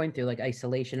people were going through, like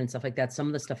isolation and stuff like that. Some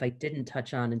of the stuff I didn't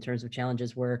touch on in terms of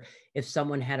challenges were if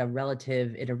someone had a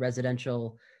relative in a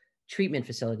residential treatment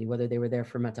facility, whether they were there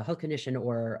for a mental health condition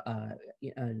or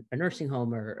a nursing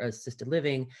home or assisted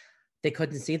living, they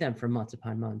couldn't see them for months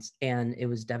upon months. And it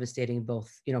was devastating both,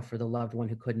 for the loved one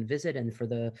who couldn't visit and for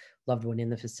the loved one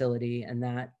in the facility. And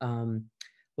that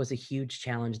was a huge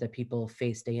challenge that people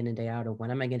face day in and day out of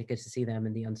when am I going to get to see them,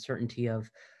 and the uncertainty of,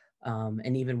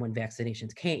 and even when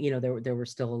vaccinations came, there were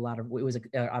still a lot of, it was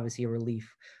obviously a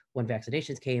relief when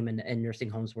vaccinations came, and nursing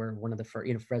homes were one of the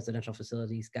first, residential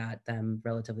facilities got them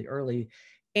relatively early,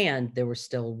 and there were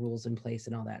still rules in place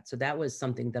and all that. So that was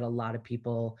something that a lot of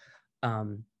people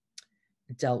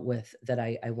dealt with that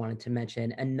I wanted to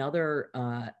mention. Another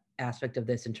aspect of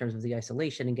this in terms of the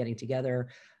isolation and getting together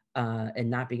and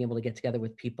not being able to get together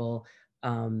with people,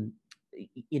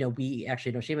 we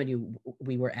actually, no shame on you,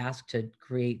 we were asked to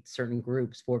create certain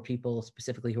groups for people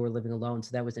specifically who are living alone. So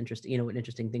that was interesting, an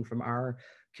interesting thing from our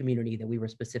community, that we were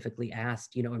specifically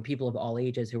asked, and people of all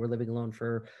ages who were living alone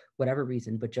for whatever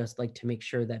reason, but just like to make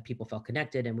sure that people felt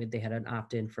connected, and they had an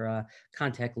opt-in for a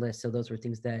contact list. So those were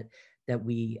things that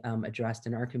we addressed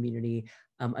in our community.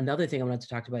 Another thing I wanted to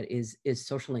talk about is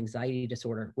social anxiety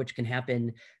disorder, which can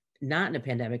happen not in a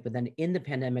pandemic, but then in the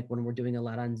pandemic when we're doing a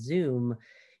lot on Zoom.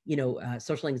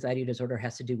 Social anxiety disorder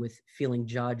has to do with feeling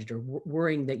judged or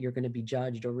worrying that you're going to be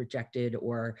judged or rejected,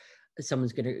 or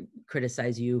someone's going to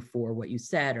criticize you for what you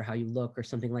said or how you look or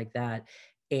something like that.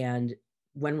 And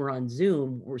when we're on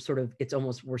Zoom, it's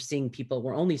almost, we're seeing people,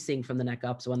 we're only seeing from the neck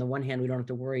up. So on the one hand, we don't have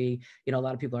to worry, a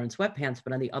lot of people are in sweatpants,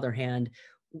 but on the other hand,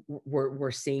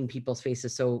 we're seeing people's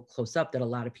faces so close up that a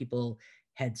lot of people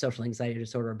had social anxiety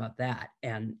disorder about that,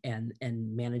 and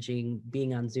managing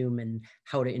being on Zoom and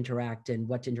how to interact and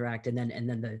what to interact. And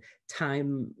then the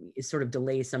time is sort of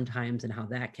delays sometimes and how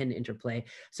that can interplay.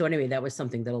 So anyway, that was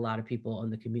something that a lot of people in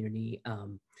the community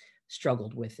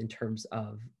struggled with in terms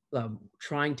of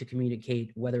trying to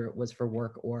communicate, whether it was for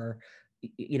work or,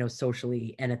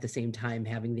 socially, and at the same time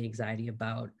having the anxiety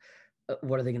about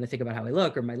what are they going to think about how I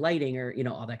look or my lighting or,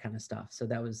 all that kind of stuff. So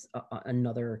that was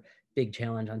another big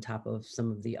challenge on top of some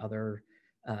of the other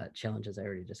challenges I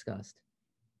already discussed.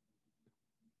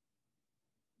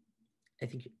 I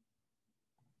think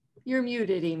you're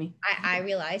muted, Amy. I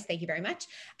realize. Thank you very much.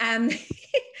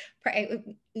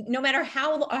 No matter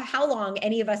how long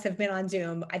any of us have been on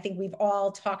Zoom, I think we've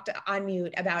all talked on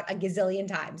mute about a gazillion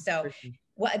times. So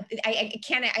what I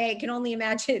can only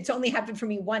imagine. It's only happened for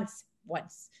me once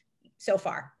so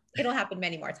far. It'll happen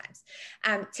many more times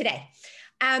today.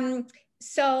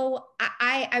 So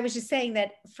I was just saying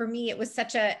that for me, it was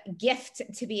such a gift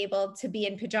to be able to be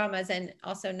in pajamas, and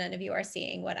also none of you are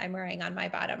seeing what I'm wearing on my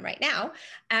bottom right now.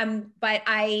 But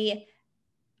I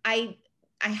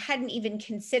hadn't even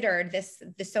considered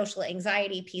the social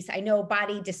anxiety piece. I know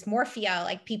body dysmorphia,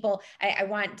 like people, I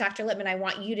want, Dr. Litman, I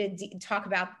want you to talk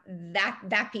about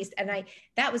that piece. And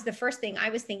that was the first thing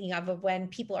I was thinking of when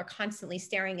people are constantly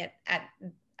staring at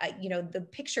the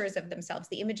pictures of themselves,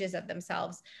 the images of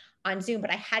themselves on Zoom, but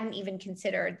I hadn't even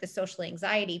considered the social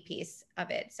anxiety piece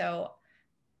of it. So,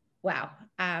 wow.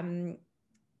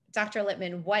 Dr.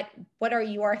 Litman, what are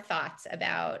your thoughts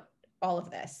about all of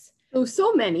this? Oh,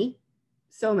 so many.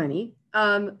 So,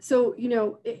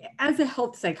 as a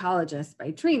health psychologist by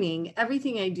training,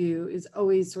 everything I do is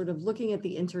always sort of looking at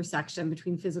the intersection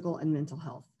between physical and mental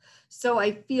health. So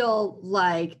I feel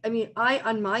like,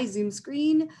 on my Zoom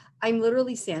screen, I'm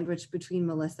literally sandwiched between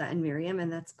Melissa and Miriam,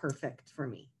 and that's perfect for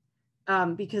me.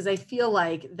 Because I feel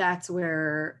like that's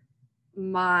where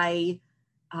my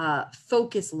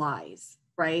focus lies,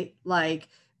 right? Like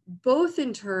both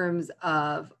in terms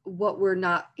of what we're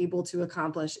not able to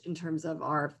accomplish in terms of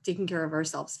our taking care of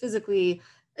ourselves physically,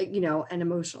 and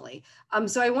emotionally.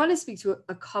 So I want to speak to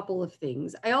a couple of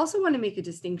things. I also want to make a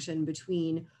distinction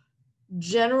between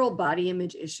general body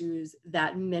image issues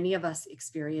that many of us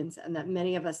experience and that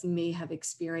many of us may have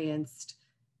experienced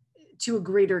to a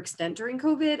greater extent during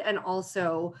COVID, and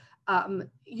also,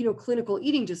 clinical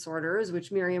eating disorders,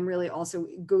 which Miriam really also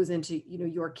goes into,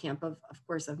 your camp of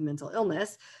course, of mental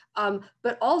illness,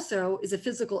 but also is a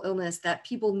physical illness that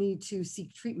people need to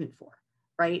seek treatment for,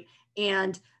 right?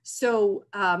 And so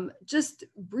just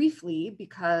briefly,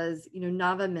 because,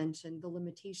 Nava mentioned the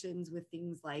limitations with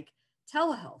things like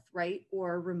telehealth, right?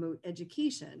 Or remote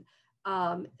education.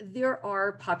 There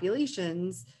are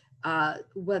populations,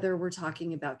 whether we're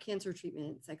talking about cancer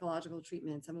treatment, psychological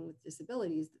treatment, someone with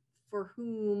disabilities, for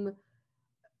whom,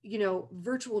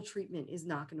 virtual treatment is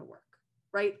not going to work,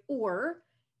 right? Or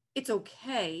it's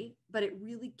okay, but it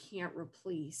really can't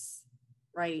replace,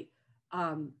 right,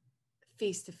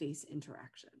 face-to-face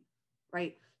interaction,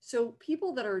 right? So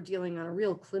people that are dealing on a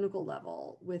real clinical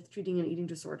level with treating an eating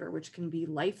disorder, which can be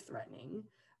life-threatening,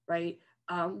 right,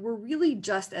 we're really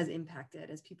just as impacted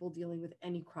as people dealing with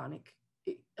any chronic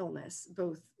illness,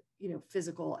 both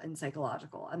physical and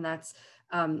psychological. And that's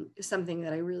something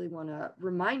that I really want to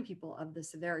remind people of, the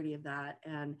severity of that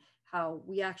and how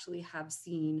we actually have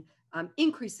seen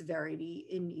increased severity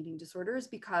in eating disorders,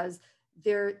 because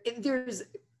there's,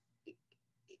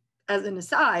 as an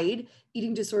aside,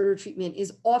 eating disorder treatment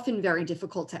is often very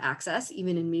difficult to access,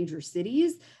 even in major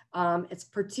cities. It's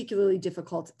particularly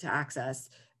difficult to access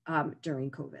during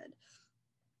COVID.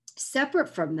 Separate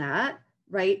from that,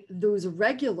 right, those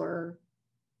regular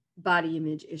body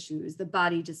image issues, the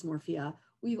body dysmorphia,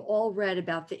 we've all read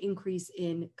about the increase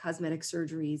in cosmetic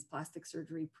surgeries, plastic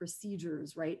surgery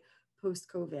procedures, right,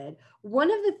 post-COVID.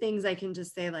 One of the things I can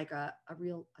just say, like a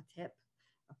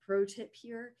pro tip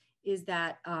here, is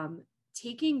that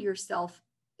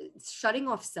shutting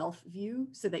off self-view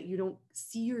so that you don't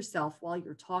see yourself while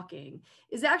you're talking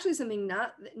is actually something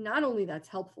not only that's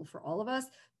helpful for all of us,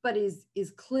 but is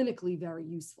clinically very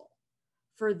useful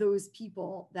for those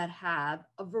people that have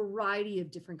a variety of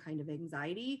different kind of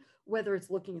anxiety, whether it's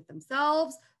looking at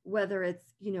themselves, whether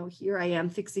it's, here I am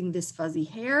fixing this fuzzy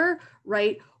hair,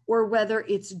 right? Or whether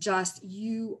it's just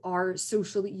you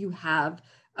have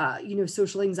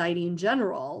social anxiety in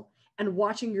general, and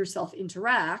watching yourself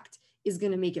interact is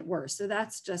going to make it worse. So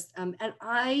that's just, and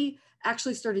I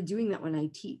actually started doing that when I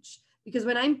teach, because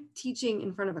when I'm teaching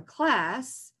in front of a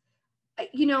class,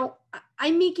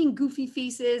 I'm making goofy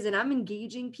faces and I'm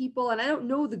engaging people, and I don't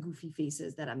know the goofy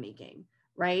faces that I'm making,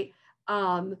 right?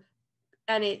 And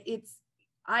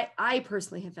I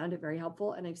personally have found it very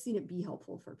helpful, and I've seen it be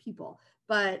helpful for people.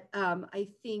 But I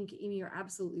think, Amy, you're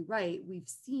absolutely right. We've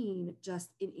seen just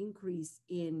an increase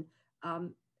in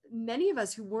many of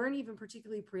us who weren't even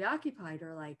particularly preoccupied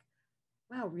are like,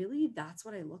 wow, really? That's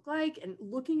what I look like? And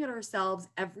looking at ourselves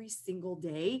every single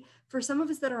day, for some of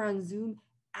us that are on Zoom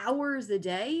hours a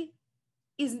day,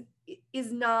 is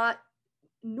not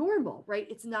normal, right?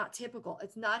 It's not typical.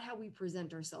 It's not how we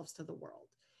present ourselves to the world.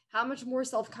 How much more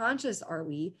self-conscious are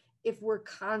we if we're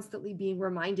constantly being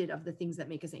reminded of the things that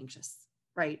make us anxious,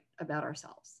 right, about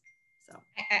ourselves? So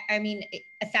I mean,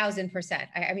 1,000%.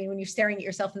 I mean, when you're staring at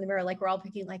yourself in the mirror, like we're all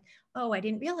picking like, oh, I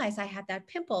didn't realize I had that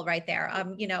pimple right there.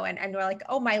 And we're like,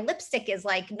 oh, my lipstick is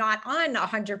like not on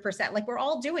 100%. Like we're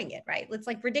all doing it, right? It's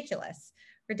like ridiculous.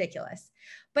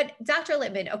 But Dr.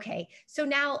 Litman, okay. So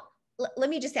now let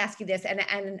me just ask you this,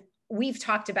 and we've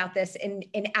talked about this in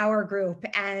our group,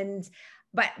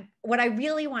 but what I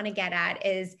really want to get at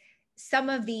is some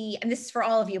of the, and this is for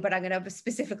all of you, but I'm going to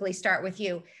specifically start with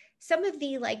you, some of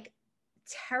the like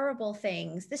terrible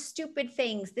things, the stupid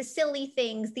things, the silly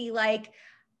things, the like,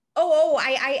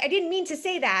 I didn't mean to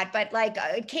say that, but like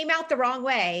it came out the wrong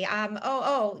way.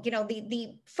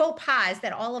 The faux pas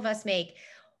that all of us make.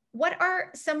 What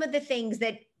are some of the things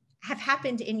that have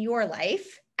happened in your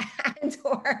life happened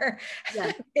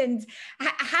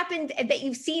that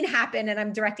you've seen happen? And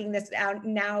I'm directing this out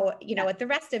now, at the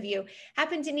rest of you,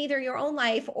 happened in either your own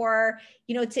life or,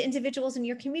 to individuals in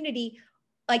your community,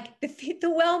 like the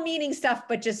well-meaning stuff,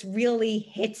 but just really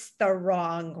hits the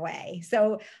wrong way.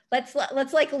 So let's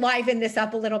like liven this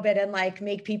up a little bit and like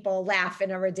make people laugh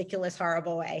in a ridiculous,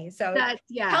 horrible way. So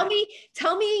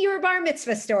tell me your bar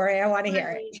mitzvah story. I want to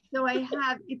hear it. So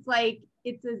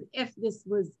it's as if this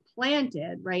was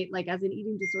planted, right? Like as an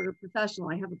eating disorder professional,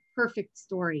 I have a perfect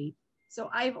story. So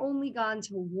I've only gone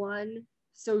to one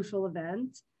social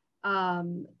event,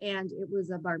 and it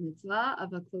was a bar mitzvah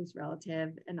of a close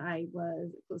relative, and I was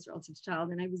a close relative's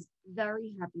child, and I was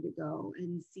very happy to go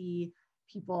and see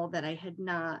people that I had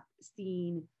not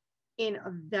seen in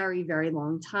a very, very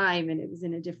long time, and it was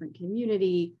in a different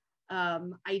community.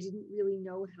 I didn't really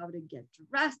know how to get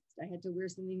dressed. I had to wear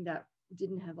something that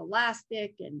didn't have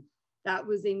elastic, and that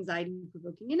was anxiety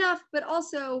provoking enough, but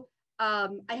also I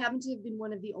happened to have been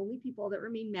one of the only people that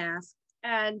remained masked,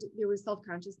 and there was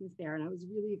self-consciousness there, and I was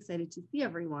really excited to see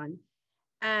everyone.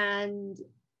 And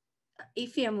a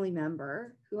family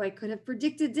member who I could have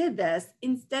predicted did this,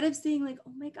 instead of saying like,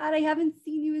 oh my God, I haven't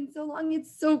seen you in so long,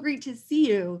 it's so great to see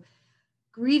you,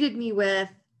 greeted me with,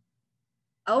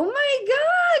 oh my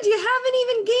God, you haven't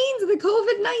even gained the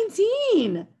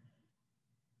COVID-19.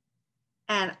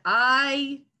 And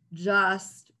I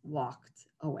just walked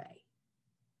away.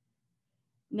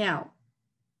 Now,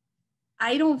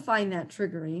 I don't find that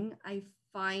triggering. I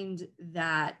find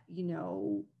that,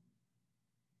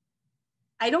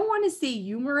 I don't want to say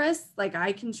humorous, like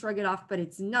I can shrug it off, but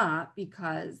it's not,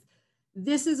 because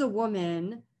this is a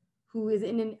woman who is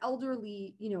in an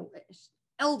elderly,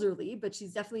 but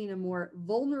she's definitely in a more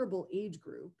vulnerable age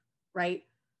group, right?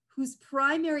 Whose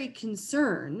primary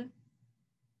concern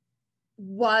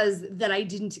was that I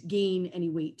didn't gain any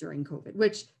weight during COVID,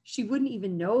 which she wouldn't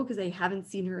even know because I haven't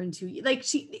seen her in 2 years. Like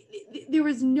there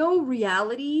was no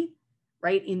reality,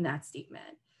 right, in that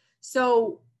statement.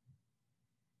 So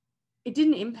it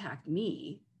didn't impact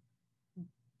me.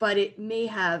 but it may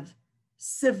have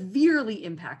severely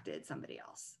impacted somebody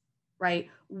else, right?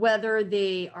 Whether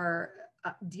they are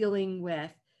dealing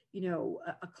with, you know,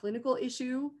 a clinical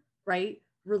issue, right,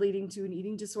 relating to an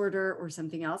eating disorder or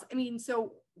something else. I mean,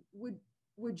 so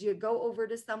would you go over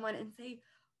to someone and say,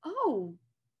 oh,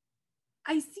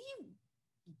 I see you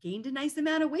gained a nice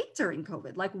amount of weight during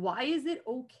COVID. Like, why is it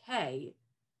okay?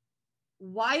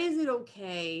 Why is it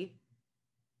okay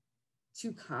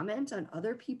to comment on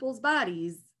other people's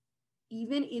bodies,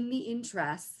 even in the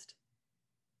interest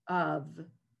of,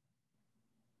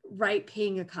 right,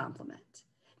 paying a compliment?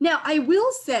 Now, I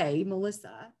will say,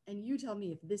 Melissa, and you tell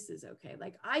me if this is okay.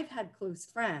 Like, I've had close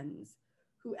friends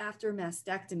who, after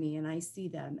mastectomy, and I see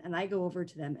them and I go over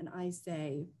to them and I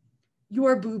say,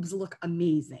 your boobs look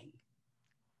amazing,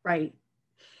 right?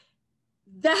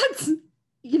 That's,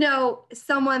 you know,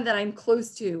 someone that I'm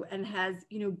close to and has,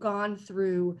 you know, gone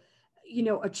through, you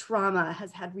know, a trauma,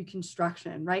 has had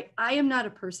reconstruction, right? I am not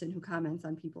a person who comments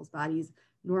on people's bodies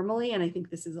normally, and I think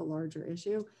this is a larger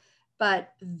issue,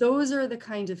 but those are the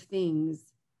kind of things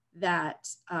that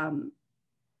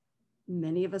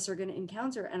many of us are going to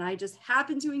encounter. And I just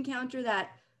happened to encounter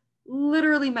that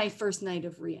literally my first night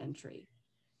of reentry.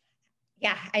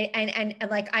 Yeah, and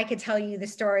like I could tell you the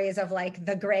stories of like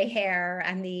the gray hair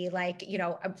and the, like, you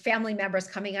know, family members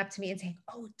coming up to me and saying,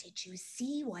 "Oh, did you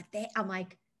see what they?" I'm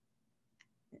like,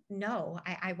 no,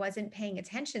 I wasn't paying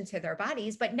attention to their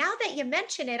bodies. But now that you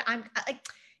mention it, I'm like,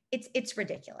 it's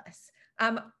ridiculous.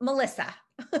 Melissa,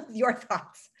 your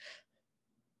thoughts?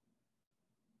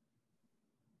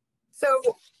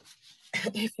 So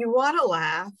if you want to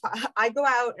laugh, I go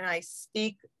out and I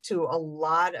speak to a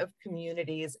lot of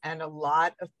communities and a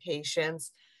lot of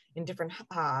patients in different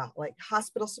like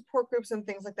hospital support groups and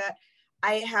things like that.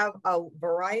 I have a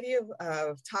variety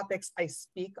of topics I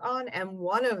speak on, and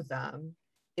one of them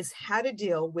is how to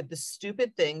deal with the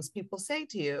stupid things people say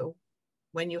to you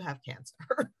when you have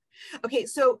cancer. Okay,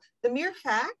 so the mere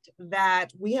fact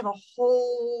that we have a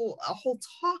whole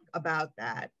talk about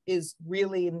that is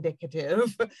really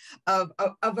indicative of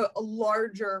a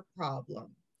larger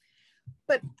problem.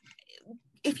 But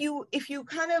if you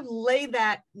kind of lay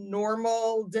that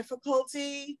normal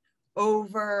difficulty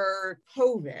over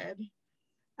COVID,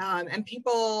 and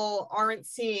people aren't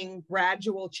seeing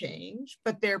gradual change,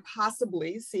 but they're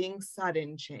possibly seeing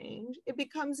sudden change, it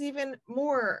becomes even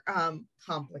more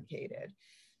complicated.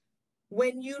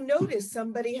 When you notice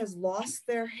somebody has lost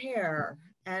their hair,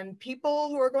 and people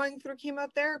who are going through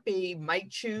chemotherapy might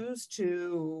choose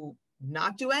to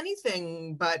not do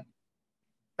anything but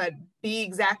be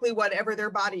exactly whatever their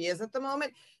body is at the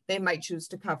moment. They might choose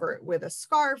to cover it with a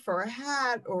scarf or a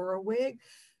hat or a wig.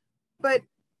 But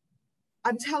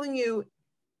I'm telling you,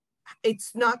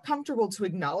 it's not comfortable to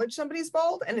acknowledge somebody's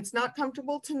bald, and it's not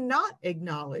comfortable to not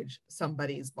acknowledge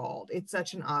somebody's bald. It's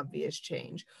such an obvious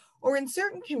change. Or in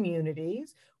certain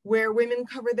communities where women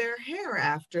cover their hair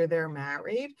after they're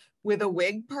married with a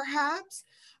wig, perhaps.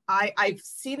 I've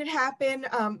seen it happen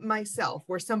myself,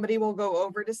 where somebody will go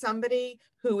over to somebody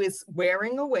who is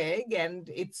wearing a wig, and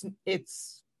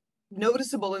it's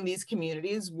noticeable in these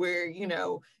communities where, you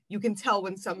know, you can tell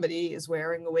when somebody is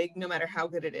wearing a wig, no matter how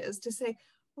good it is, to say,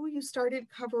 "Oh, you started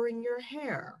covering your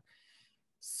hair."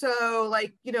 So,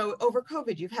 like, you know, over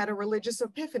COVID, you've had a religious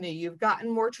epiphany, you've gotten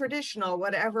more traditional,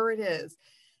 whatever it is.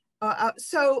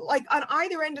 So, like, on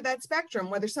either end of that spectrum,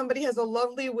 whether somebody has a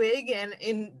lovely wig and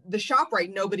in the shop,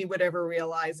 right, nobody would ever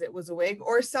realize it was a wig,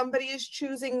 or somebody is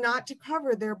choosing not to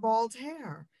cover their bald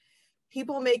hair,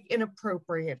 people make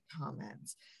inappropriate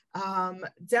comments.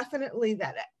 Definitely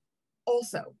that.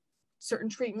 Also, certain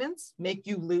treatments make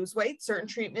you lose weight, certain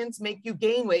treatments make you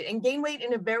gain weight, and gain weight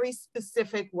in a very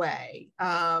specific way,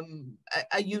 a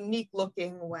unique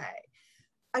looking way.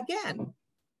 Again,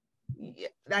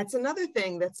 that's another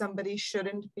thing that somebody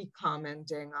shouldn't be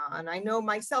commenting on. I know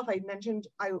myself, I mentioned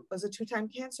I was a 2-time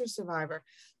cancer survivor.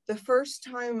 The first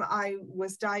time I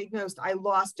was diagnosed, I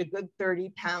lost a good 30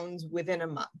 pounds within a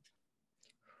month.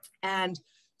 And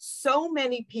so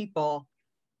many people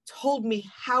told me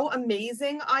how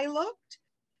amazing I looked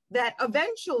that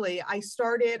eventually I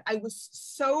was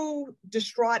so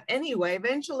distraught anyway.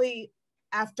 Eventually,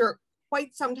 after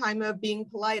quite some time of being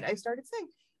polite, I started saying,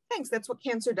 "Thanks, that's what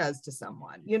cancer does to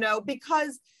someone," you know,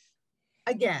 because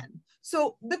again,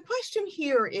 so the question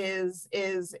here is,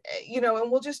 you know,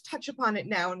 and we'll just touch upon it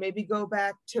now and maybe go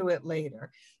back to it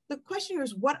later. The question here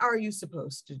is, what are you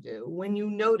supposed to do when you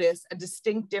notice a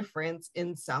distinct difference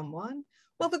in someone?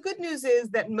 Well, the good news is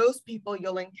that most people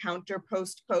you'll encounter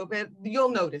post-COVID, you'll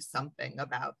notice something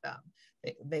about them.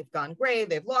 They've gone gray,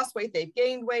 they've lost weight, they've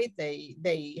gained weight,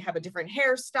 they have a different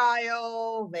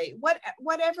hairstyle,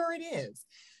 whatever it is.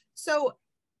 So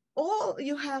all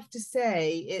you have to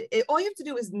say, all you have to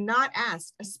do is not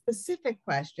ask a specific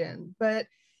question, but,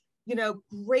 you know,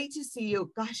 great to see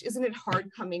you. Gosh, isn't it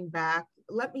hard coming back?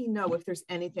 Let me know if there's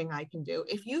anything I can do.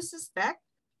 If you suspect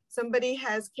somebody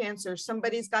has cancer,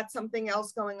 somebody's got something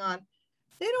else going on,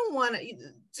 they don't want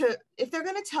to, if they're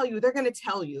going to tell you, they're going to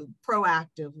tell you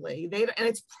proactively. And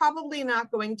it's probably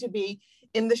not going to be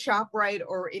in the ShopRite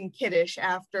or in Kiddush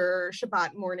after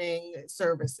Shabbat morning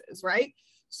services, right?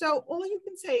 So all you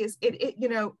can say is, you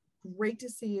know, great to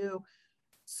see you.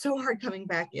 So hard coming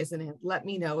back, isn't it? Let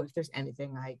me know if there's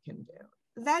anything I can do.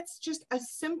 That's just a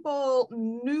simple,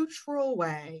 neutral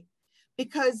way,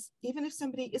 because even if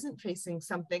somebody isn't facing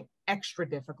something extra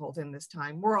difficult in this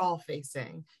time, we're all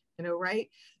facing, you know, right?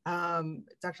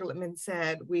 Dr. Litman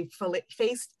said, we've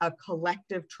faced a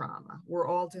collective trauma. We're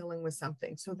all dealing with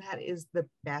something. So that is the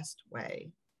best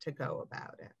way to go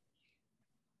about it.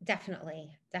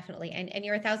 Definitely, definitely. And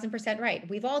you're 1000% right.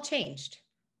 We've all changed.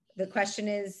 The question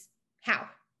is how?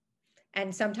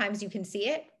 And sometimes you can see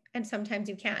it and sometimes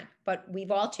you can't, but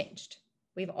we've all changed.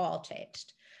 We've all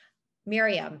changed.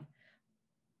 Miriam,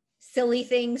 silly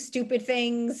things, stupid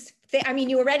things. I mean,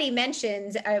 you already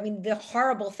mentioned, I mean, the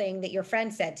horrible thing that your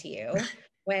friend said to you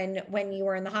when you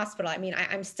were in the hospital. I mean,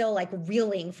 I'm still like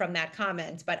reeling from that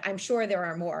comment, but I'm sure there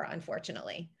are more,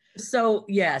 unfortunately. So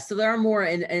yeah, so there are more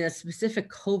in a specific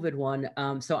COVID one.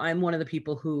 So I'm one of the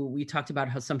people who, we talked about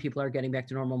how some people are getting back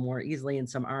to normal more easily and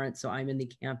some aren't. So I'm in the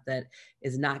camp that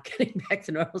is not getting back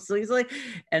to normal so easily.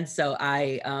 And so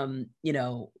I, you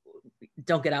know,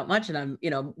 don't get out much, and I'm, you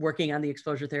know, working on the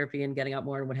exposure therapy and getting out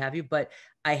more and what have you. But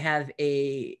I have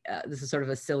a, this is sort of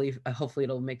a silly, hopefully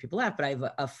it'll make people laugh, but I have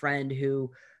a friend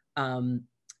who,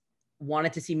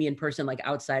 wanted to see me in person, like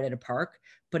outside at a park,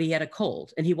 but he had a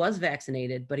cold, and he was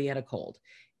vaccinated, but he had a cold,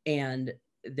 and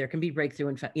there can be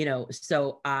breakthrough, you know,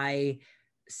 so I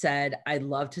said, I'd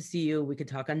love to see you. We could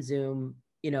talk on Zoom.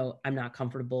 You know, I'm not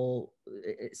comfortable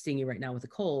seeing you right now with a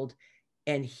cold.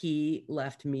 And he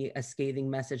left me a scathing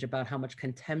message about how much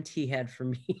contempt he had for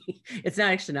me. It's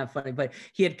not actually not funny, but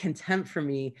he had contempt for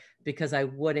me because I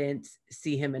wouldn't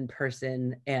see him in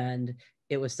person, and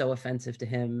it was so offensive to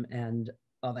him and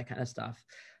all that kind of stuff.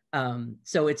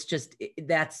 So it's just,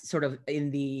 that's sort of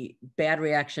in the bad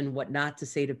reaction, what not to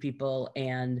say to people.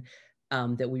 And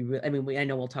that I mean, I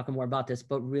know we'll talk more about this,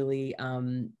 but really,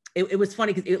 it was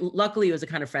funny because luckily it was a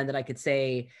kind of friend that I could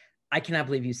say, I cannot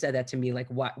believe you said that to me. Like,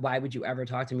 why would you ever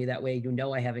talk to me that way? You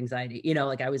know, I have anxiety, you know,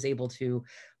 like I was able to,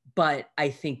 but I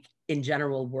think in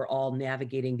general, we're all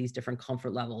navigating these different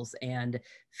comfort levels, and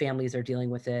families are dealing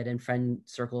with it, and friend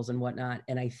circles and whatnot.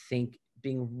 And I think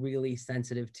being really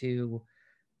sensitive to,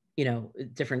 you know,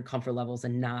 different comfort levels,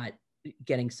 and not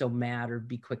getting so mad or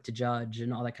be quick to judge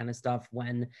and all that kind of stuff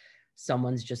when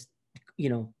someone's just, you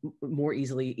know, more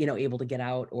easily, you know, able to get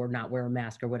out or not wear a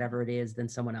mask or whatever it is than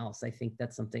someone else. I think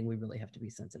that's something we really have to be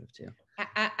sensitive to.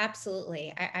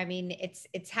 Absolutely. I mean,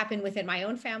 it's happened within my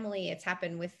own family. It's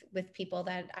happened with people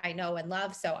that I know and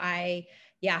love. So I'm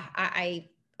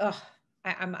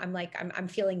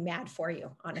feeling mad for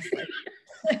you, honestly.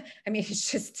 I mean,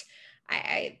 it's just,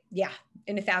 yeah,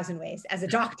 in 1,000 ways. As a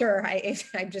doctor,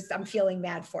 I'm feeling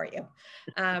mad for you.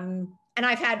 And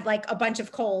I've had like a bunch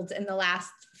of colds in the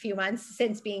last few months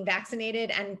since being vaccinated,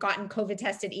 and gotten COVID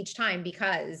tested each time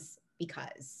because.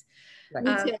 Right.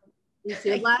 Me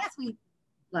too.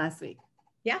 Last week.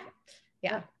 Yeah.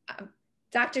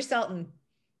 Dr. Silton.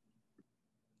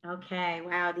 Okay.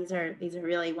 Wow. These are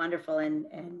really wonderful and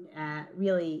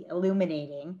really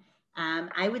illuminating.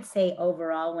 I would say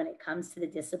overall, when it comes to the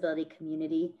disability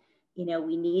community, you know,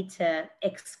 we need to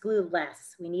exclude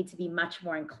less. We need to be much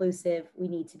more inclusive. We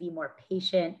need to be more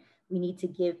patient. We need to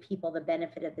give people the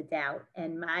benefit of the doubt.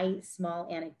 And my small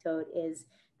anecdote is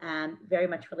very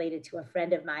much related to a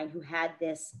friend of mine who had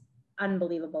this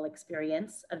unbelievable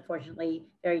experience, unfortunately,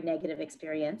 very negative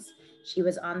experience. She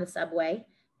was on the subway,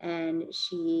 and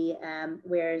she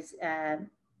wears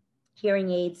hearing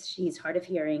aids. She's hard of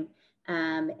hearing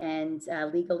and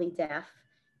legally deaf.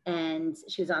 And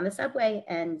she was on the subway,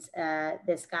 and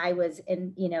this guy was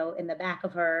in the back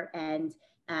of her, and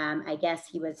I guess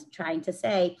he was trying to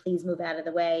say, please move out of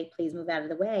the way, please move out of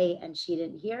the way. And she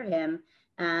didn't hear him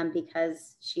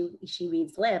because she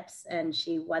reads lips, and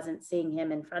she wasn't seeing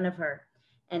him in front of her.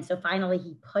 And so finally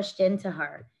he pushed into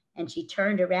her, and she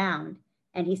turned around,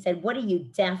 and he said, what are you,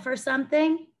 deaf or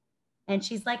something? And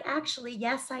she's like, actually,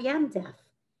 yes, I am deaf.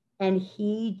 And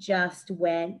he just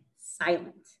went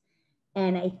silent.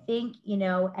 And I think, you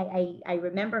know, I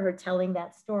remember her telling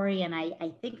that story, and I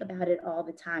think about it all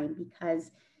the time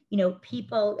because, you know,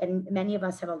 people, and many of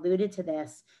us have alluded to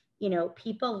this, you know,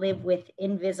 people live with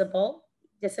invisible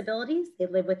disabilities. They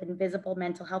live with invisible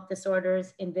mental health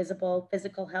disorders, invisible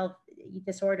physical health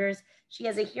disorders. She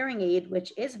has a hearing aid,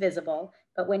 which is visible,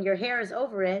 but when your hair is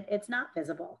over it, it's not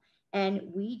visible. And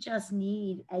we just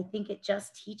need, I think it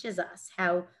just teaches us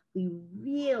how we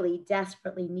really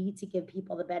desperately need to give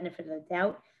people the benefit of the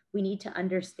doubt. We need to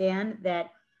understand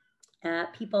that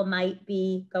people might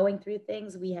be going through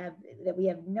things we have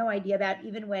no idea about,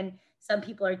 even when some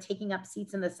people are taking up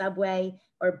seats in the subway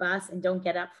or bus and don't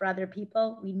get up for other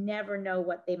people. We never know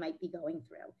what they might be going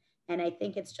through. And I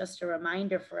think it's just a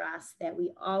reminder for us that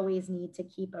we always need to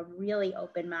keep a really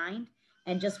open mind.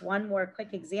 And just one more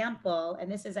quick example,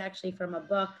 and this is actually from a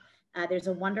book. There's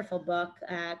a wonderful book.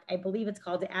 I believe it's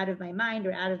called Out of My Mind,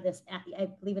 or Out of This, I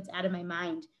believe it's Out of My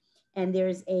Mind. And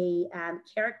there's a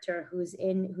character who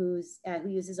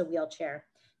uses a wheelchair,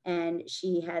 and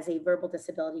she has a verbal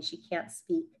disability. She can't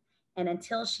speak. And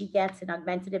until she gets an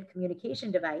augmentative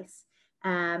communication device,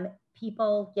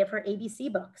 people give her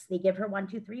ABC books. They give her 1,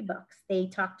 2, 3 books. They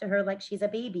talk to her like she's a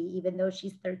baby, even though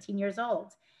she's 13 years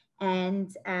old.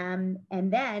 And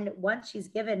then once she's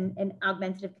given an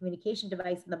augmentative communication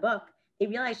device in the book, they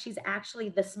realize she's actually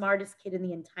the smartest kid in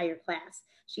the entire class.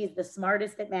 She's the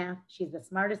smartest at math. She's the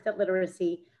smartest at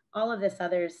literacy, all of this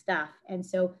other stuff. And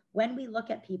so when we look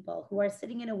at people who are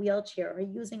sitting in a wheelchair or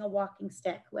using a walking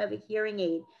stick, who have a hearing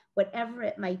aid, whatever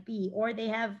it might be, or they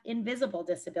have invisible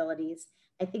disabilities,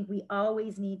 I think we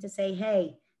always need to say,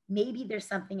 hey, maybe there's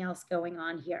something else going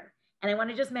on here. And I want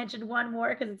to just mention one more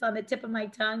because it's on the tip of my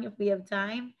tongue if we have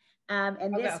time.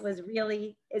 And this was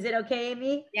really, is it okay,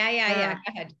 Amy? Yeah. Go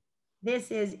ahead.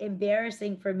 This is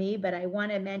embarrassing for me, but I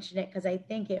want to mention it because I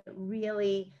think it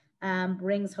really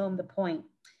brings home the point.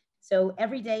 So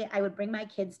every day I would bring my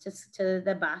kids to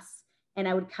the bus, and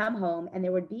I would come home, and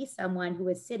there would be someone who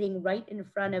was sitting right in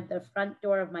front of the front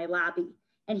door of my lobby.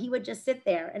 And he would just sit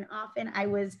there. And often I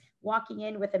was walking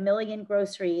in with 1 million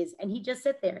groceries, and he'd just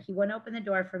sit there. He wouldn't open the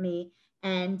door for me.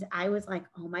 And I was like,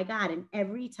 oh my God. And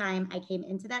every time I came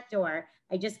into that door,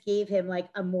 I just gave him like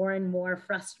a more and more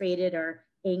frustrated or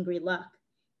angry look.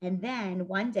 And then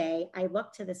one day I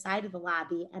looked to the side of the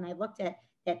lobby, and I looked at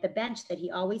the bench that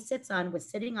he always sits on was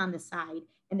sitting on the side.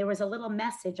 And there was a little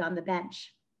message on the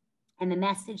bench. And the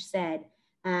message said,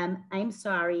 I'm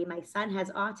sorry, my son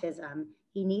has autism.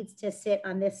 He needs to sit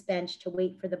on this bench to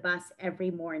wait for the bus every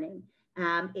morning.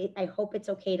 I hope it's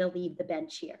okay to leave the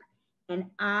bench here. And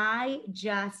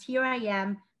here I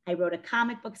am. I wrote a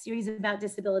comic book series about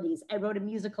disabilities. I wrote a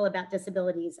musical about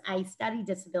disabilities. I studied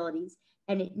disabilities.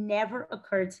 And it never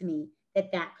occurred to me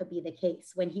that that could be the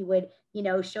case. When he would,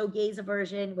 show gaze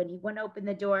aversion, when he wouldn't open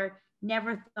the door,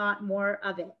 never thought more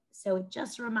of it. So it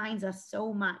just reminds us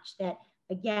so much that,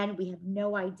 again, we have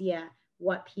no idea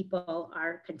what people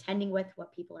are contending with,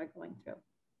 what people are going through.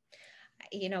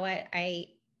 You know what,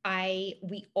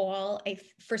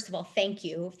 first of all, thank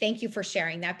you for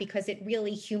sharing that, because it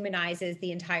really humanizes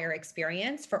the entire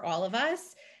experience for all of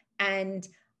us. And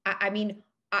I mean,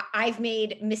 I've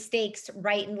made mistakes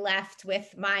right and left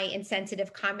with my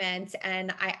insensitive comments,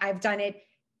 and I've done it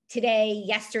today,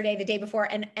 yesterday, the day before.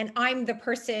 And I'm the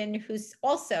person who's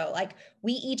also like,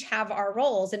 we each have our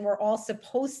roles, and we're all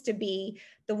supposed to be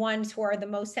the ones who are the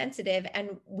most sensitive.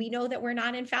 And we know that we're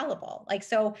not infallible. Like,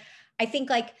 so I think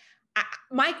like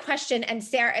my question, and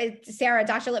Sarah,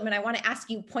 Dr. Litman, I want to ask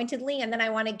you pointedly, and then I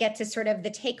want to get to sort of the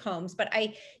take homes, but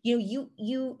you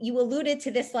alluded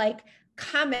to this like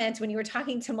comment when you were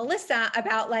talking to Melissa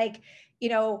about like,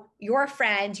 your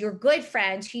friend, your good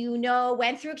friend who,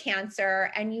 went through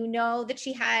cancer, and that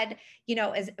she had,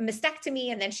 as a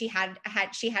mastectomy, and then she had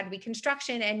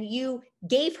reconstruction, and you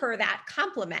gave her that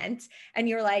compliment, and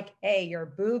you're like, hey, your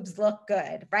boobs look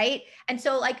good, right? And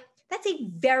so like, that's a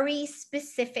very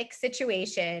specific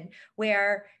situation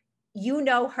where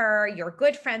her, you're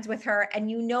good friends with her, and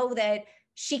that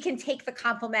she can take the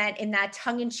compliment in that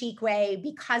tongue-in-cheek way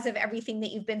because of everything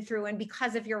that you've been through and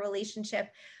because of your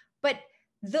relationship. But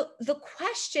the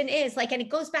question is like, and it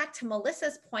goes back to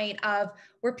Melissa's point of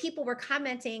where people were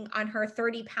commenting on her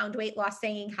 30-pound weight loss,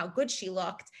 saying how good she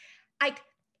looked. Like,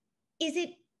 is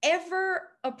it ever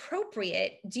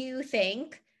appropriate, do you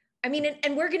think? I mean,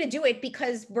 and we're going to do it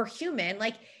because we're human.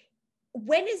 Like,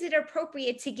 when is it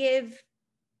appropriate to give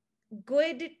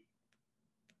good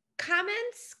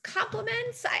comments,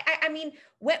 compliments? I mean,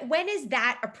 when is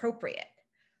that appropriate?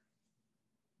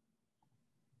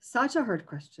 Such a hard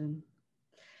question.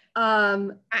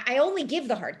 I only give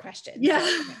the hard questions. Yeah.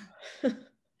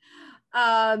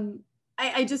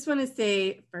 I just want to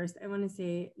say first,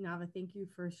 Nava, thank you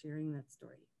for sharing that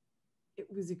story. It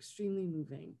was extremely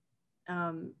moving.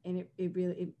 And it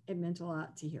really meant a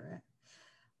lot to hear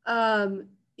it.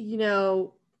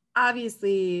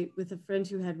 obviously with a friend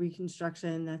who had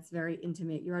reconstruction, that's very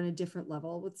intimate. You're on a different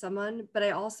level with someone. But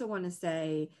I also want to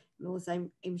say, Melissa,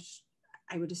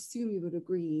 I would assume you would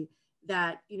agree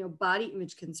that, you know, body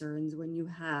image concerns when you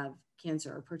have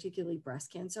cancer, particularly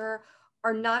breast cancer,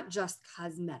 are not just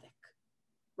cosmetic,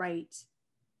 right?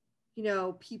 You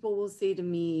know, people will say to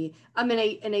me, and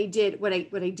I did what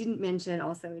I didn't mention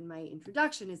also in my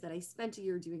introduction is that I spent a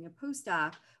year doing a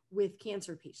postdoc with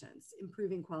cancer patients,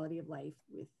 improving quality of life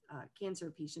with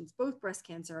cancer patients, both breast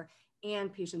cancer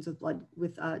and patients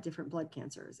with different blood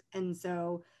cancers. And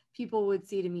so people would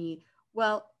say to me,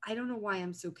 well, I don't know why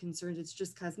I'm so concerned. It's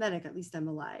just cosmetic. At least I'm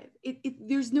alive.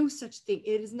 There's no such thing.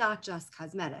 It is not just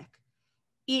cosmetic.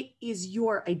 It is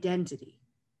your identity,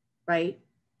 right?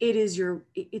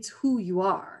 It's who you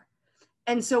are.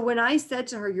 And so when I said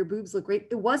to her, your boobs look great,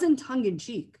 it wasn't tongue in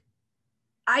cheek.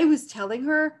 I was telling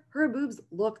her her boobs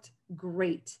looked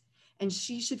great and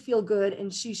she should feel good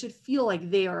and she should feel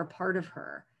like they are a part of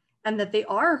her and that they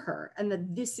are her and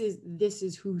that this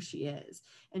is who she is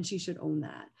and she should own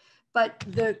that. But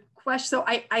the question, so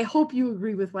I hope you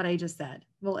agree with what I just said,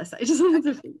 Melissa. I just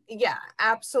wanted to. Yeah,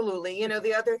 absolutely. You know,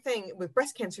 the other thing with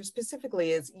breast cancer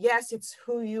specifically is, yes, it's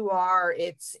who you are.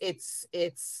 It's,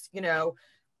 you know,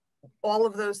 all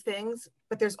of those things,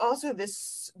 but there's also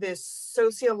this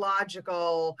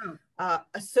sociological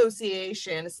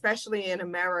association, especially in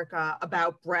America,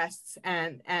 about breasts,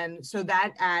 and so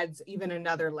that adds even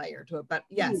another layer to it. But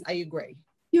yes, I agree.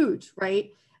 Huge, right?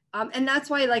 And that's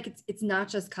why, like, it's not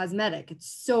just cosmetic; it's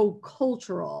so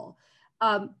cultural.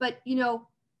 But you know,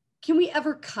 can we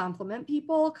ever compliment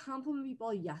people? Compliment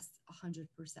people, yes, 100%.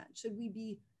 Should we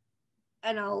be?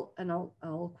 And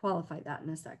I'll qualify that in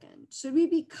a second. Should we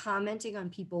be commenting on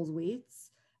people's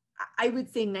weights? I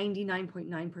would say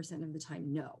 99.9% of the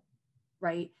time, no,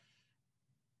 right?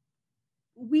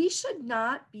 We should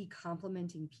not be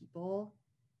complimenting people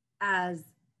as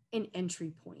an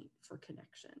entry point for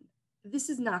connection. This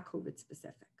is not COVID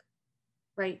specific,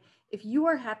 right? If you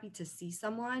are happy to see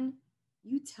someone,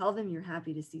 you tell them you're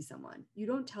happy to see someone. You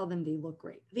don't tell them they look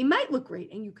great. They might look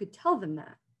great and you could tell them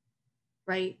that,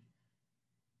 right?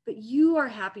 But you are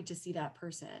happy to see that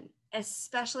person,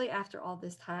 especially after all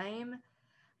this time.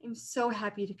 I'm so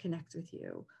happy to connect with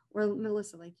you. Or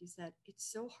Melissa, like you said, it's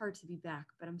so hard to be back,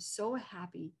 but I'm so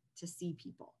happy to see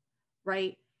people,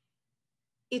 right?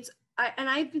 And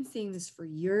I've been saying this for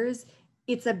years,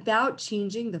 it's about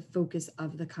changing the focus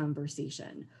of the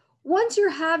conversation. Once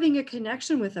you're having a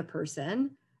connection with a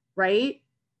person, right?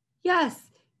 Yes,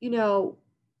 you know,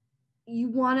 you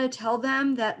want to tell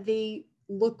them that they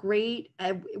look great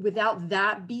without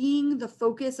that being the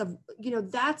focus of, you know,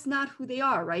 that's not who they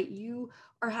are, right? You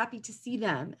are happy to see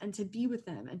them and to be with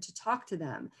them and to talk to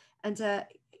them and to,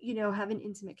 you know, have an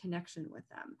intimate connection with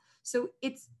them. So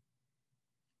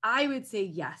I would say,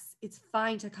 yes, it's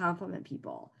fine to compliment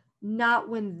people, not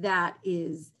when that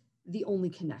is the only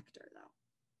connector though,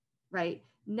 right?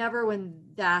 Never when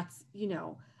that's, you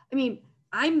know, I mean,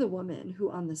 I'm the woman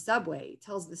who on the subway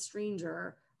tells the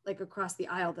stranger like across the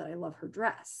aisle that I love her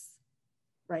dress,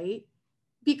 right?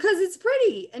 Because it's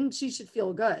pretty and she should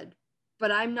feel good,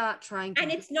 but I'm not trying to.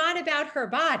 And it's not about her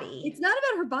body. It's not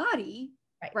about her body,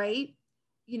 right?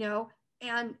 You know,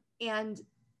 and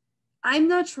I'm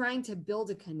not trying to build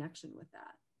a connection with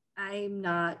that. I'm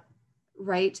not,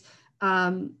 right?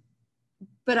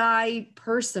 But I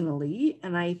personally,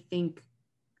 and I think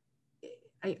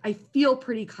I feel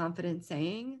pretty confident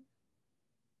saying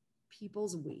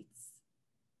people's weights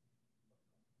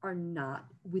are not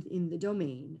within the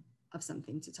domain of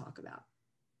something to talk about,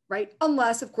 right?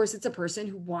 Unless, of course, it's a person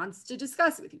who wants to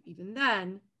discuss it with you. Even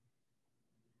then,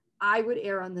 I would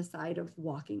err on the side of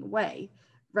walking away,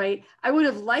 right? I would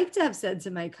have liked to have said to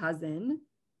my cousin,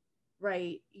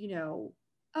 right, you know,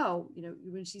 oh, you know,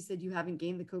 when she said you haven't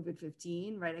gained the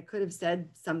COVID-15, right? I could have said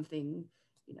something,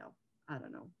 you know, I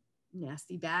don't know,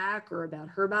 nasty back or about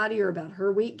her body or about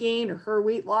her weight gain or her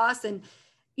weight loss. And,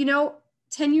 you know,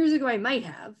 10 years ago, I might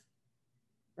have,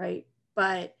 right?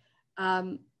 But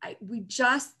we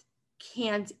just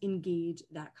can't engage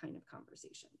that kind of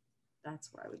conversation. That's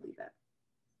where I would leave it.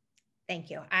 Thank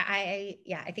you. I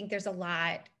think there's a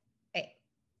lot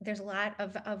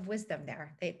of wisdom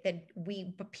there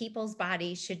that people's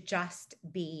bodies should just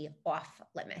be off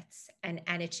limits and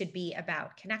it should be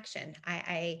about connection.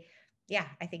 I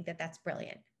think that's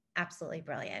brilliant. Absolutely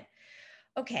brilliant.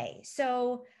 Okay.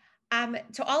 So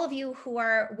to all of you who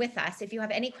are with us, if you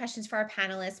have any questions for our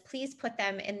panelists, please put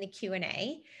them in the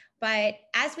Q&A. But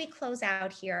as we close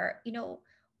out here, you know,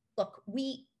 look,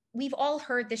 we've all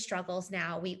heard the struggles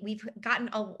now. We've gotten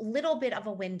a little bit of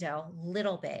a window,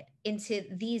 into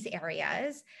these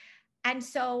areas. And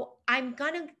so I'm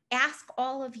going to ask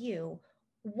all of you,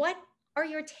 what are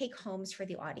your take homes for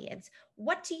the audience?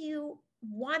 What do you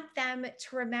want them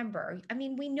to remember? I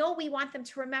mean, we know we want them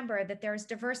to remember that there's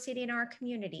diversity in our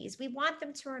communities. We want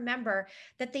them to remember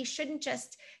that they shouldn't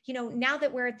just, you know, now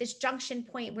that we're at this junction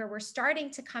point where we're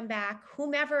starting to come back,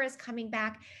 whomever is coming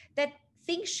back, that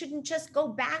things shouldn't just go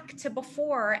back to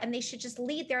before and they should just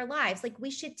lead their lives. Like, we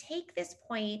should take this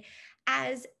point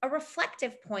as a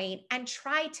reflective point and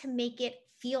try to make it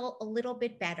feel a little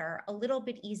bit better, a little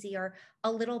bit easier,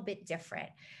 a little bit different.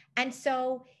 And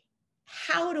so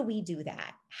how do we do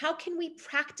that? How can we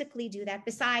practically do that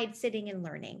besides sitting and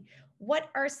learning? What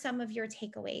are some of your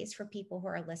takeaways for people who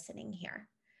are listening here?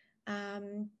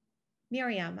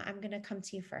 Miriam, I'm going to come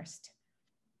to you first.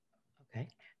 Okay.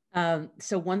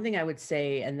 So one thing I would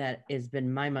say, and that has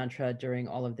been my mantra during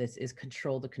all of this, is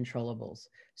control the controllables.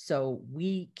 So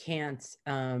we can't,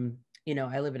 you know,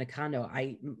 I live in a condo.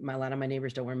 A lot of my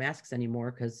neighbors don't wear masks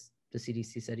anymore because the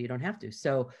CDC said you don't have to.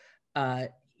 So,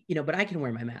 you know, but I can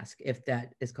wear my mask if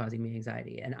that is causing me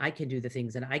anxiety, and I can do the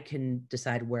things, and I can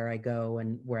decide where I go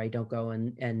and where I don't go.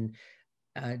 And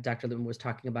Dr. Litman was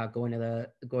talking about going to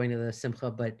the Simcha,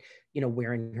 but, you know,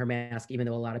 wearing her mask, even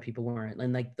though a lot of people weren't.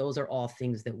 And like, those are all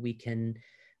things that we can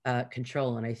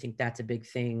control. And I think that's a big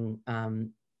thing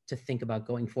to think about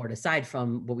going forward, aside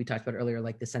from what we talked about earlier,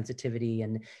 like the sensitivity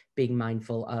and being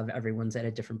mindful of everyone's at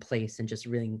a different place, and just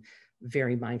really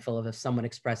very mindful of if someone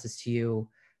expresses to you,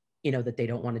 you know, that they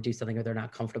don't want to do something or they're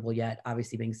not comfortable yet,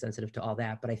 obviously being sensitive to all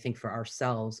that. But I think for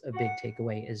ourselves, a big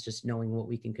takeaway is just knowing what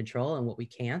we can control and what we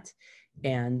can't,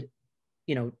 and,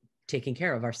 you know, taking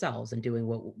care of ourselves and doing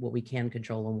what we can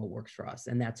control and what works for us.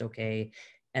 And that's okay.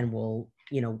 And we'll,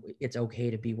 you know, it's okay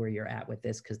to be where you're at with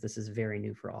this, because this is very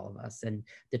new for all of us. And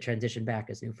the transition back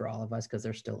is new for all of us because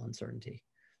there's still uncertainty.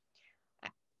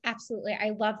 Absolutely.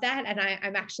 I love that. And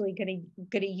I'm actually going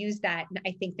to use that.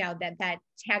 I think now that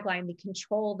tagline, the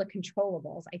control the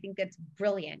controllables, I think that's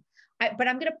brilliant. But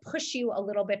I'm going to push you a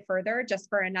little bit further just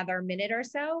for another minute or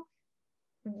so.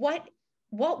 What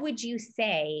would you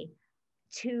say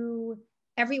to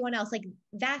everyone else? Like,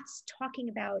 that's talking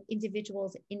about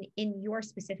individuals in your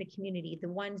specific community, the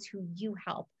ones who you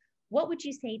help. What would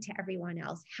you say to everyone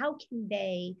else? How can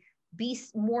they be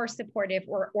more supportive,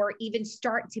 or even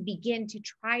start to begin to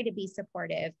try to be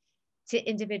supportive to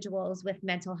individuals with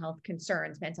mental health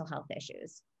concerns, mental health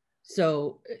issues?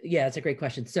 So yeah, it's a great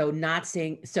question. So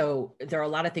there are a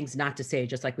lot of things not to say,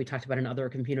 just like we talked about in other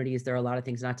communities, there are a lot of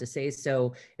things not to say.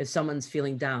 So if someone's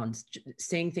feeling down,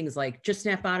 saying things like, just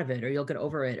snap out of it, or you'll get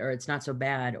over it, or it's not so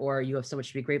bad, or you have so much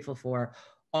to be grateful for,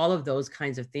 all of those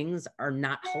kinds of things are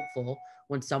not helpful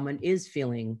when someone is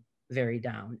feeling very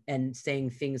down. And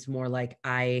saying things more like,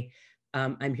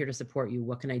 I'm here to support you.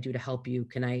 What can I do to help you?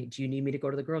 Do you need me to go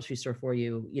to the grocery store for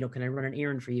you? You know, can I run an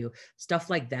errand for you? Stuff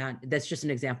like that. That's just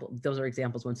an example. Those are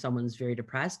examples when someone's very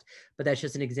depressed, but that's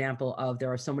just an example of,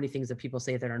 there are so many things that people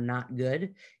say that are not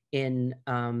good in,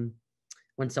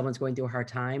 when someone's going through a hard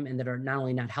time, and that are not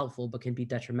only not helpful, but can be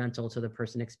detrimental to the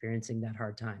person experiencing that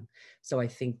hard time. So I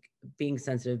think being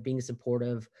sensitive, being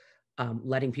supportive,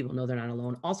 letting people know they're not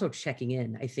alone. Also checking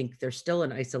in. I think there's still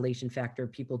an isolation factor.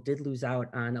 People did lose out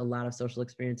on a lot of social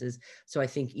experiences. So I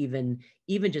think even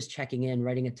just checking in,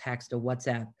 writing a text, a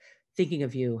WhatsApp, thinking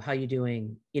of you, how you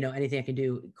doing, you know, anything I can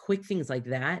do, quick things like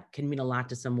that can mean a lot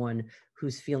to someone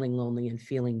who's feeling lonely and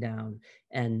feeling down.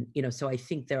 And, you know, so I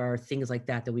think there are things like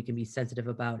that that we can be sensitive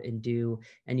about and do,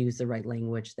 and use the right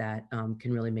language that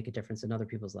can really make a difference in other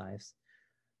people's lives.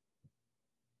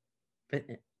 But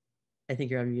I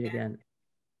think you're on mute again.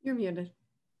 You're muted.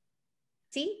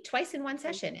 See, twice in one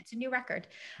session. It's a new record.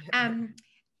 All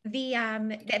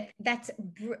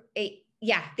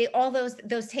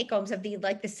those take homes of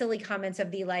the silly comments of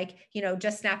the, you know,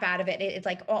 just snap out of it. It's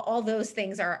like all those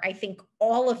things are, I think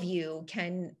all of you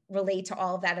can relate to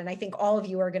all of that. And I think all of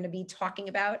you are going to be talking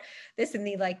about this in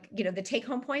the, you know, the take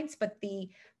home points, but the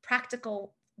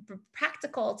practical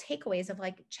takeaways of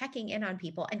checking in on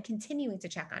people and continuing to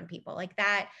check on people like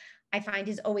that, I find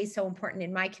is always so important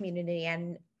in my community.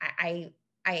 And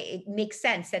it makes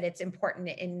sense that it's important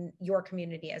in your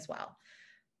community as well.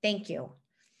 Thank you.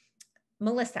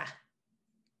 Melissa.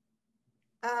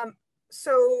 From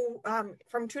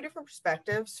two different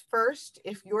perspectives. First,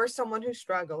 if you're someone who's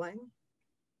struggling,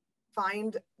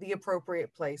 find the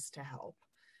appropriate place to help.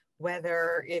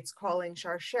 Whether it's calling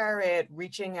Sharsheret,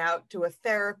 reaching out to a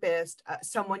therapist,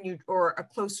 someone or a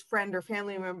close friend or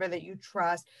family member that you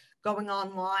trust, going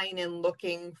online and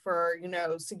looking for, you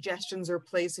know, suggestions or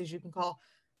places you can call,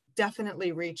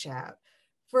 definitely reach out.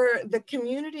 For the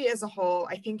community as a whole,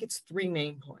 I think it's three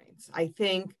main points. I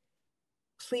think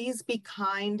please be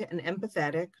kind and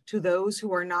empathetic to those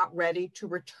who are not ready to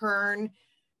return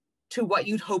to what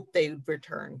you'd hope they would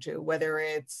return to, whether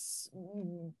it's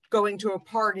going to a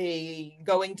party,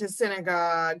 going to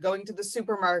synagogue, going to the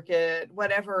supermarket,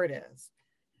 whatever it is.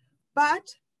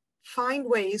 But find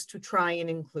ways to try and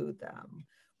include them,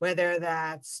 whether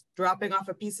that's dropping off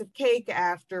a piece of cake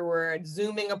afterward,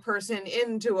 Zooming a person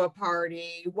into a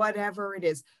party, whatever it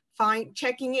is.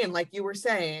 Checking in, like you were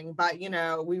saying, but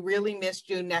we really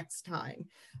missed you, next time.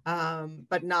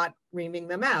 But not reaming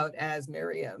them out, as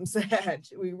Miriam said.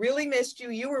 We really missed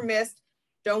you, you were missed.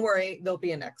 Don't worry, there'll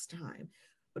be a next time.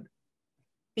 But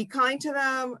be kind to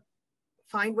them,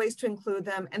 find ways to include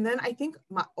them. And then I think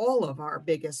all of our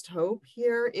biggest hope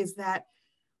here is that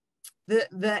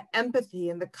the empathy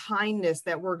and the kindness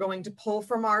that we're going to pull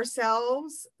from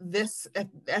ourselves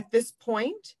at this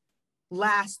point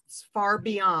lasts far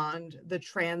beyond the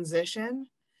transition,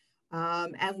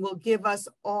 and will give us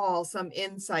all some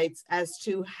insights as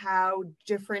to how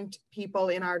different people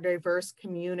in our diverse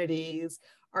communities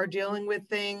are dealing with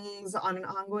things on an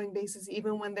ongoing basis,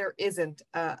 even when there isn't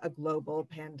a global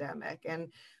pandemic.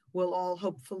 And we'll all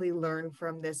hopefully learn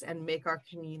from this and make our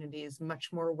communities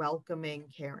much more welcoming,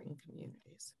 caring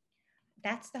communities.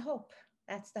 That's the hope.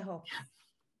 That's the hope.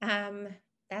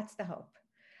 That's the hope.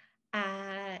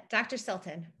 Dr.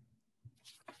 Silton.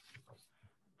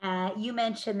 You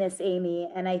mentioned this, Amy,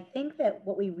 and I think that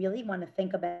what we really want to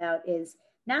think about is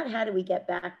not how do we get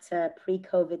back to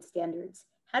pre-COVID standards?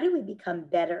 How do we become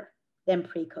better than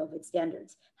pre-COVID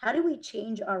standards? How do we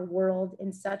change our world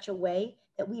in such a way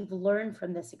that we've learned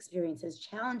from this experience? As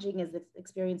challenging as this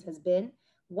experience has been,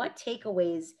 what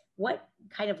takeaways, what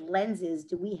kind of lenses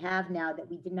do we have now that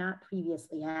we did not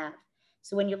previously have?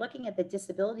 So when you're looking at the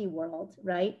disability world,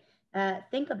 right,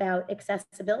 think about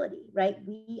accessibility, right?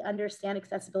 We understand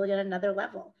accessibility on another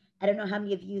level. I don't know how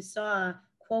many of you saw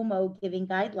Cuomo giving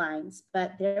guidelines,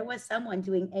 but there was someone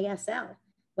doing ASL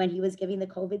when he was giving the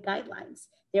COVID guidelines.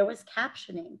 There was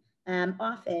captioning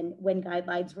often when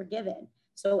guidelines were given.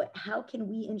 So how can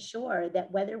we ensure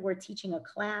that whether we're teaching a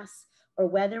class or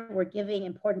whether we're giving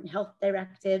important health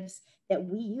directives, that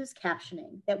we use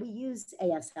captioning, that we use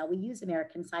ASL, we use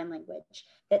American Sign Language,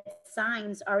 that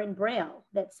signs are in Braille,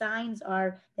 that signs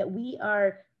are, that we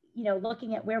are,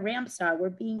 looking at where ramps are, we're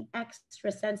being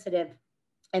extra sensitive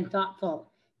and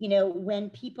thoughtful.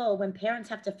 When parents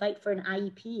have to fight for an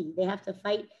IEP, they have to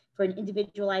fight for an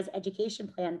individualized education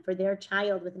plan for their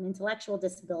child with an intellectual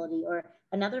disability or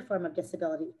another form of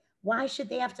disability. Why should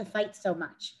they have to fight so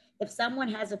much? If someone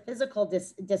has a physical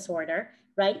disorder,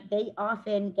 right, they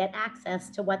often get access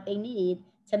to what they need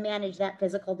to manage that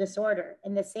physical disorder.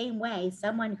 In the same way,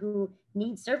 someone who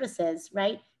needs services,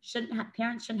 right,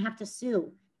 parents shouldn't have to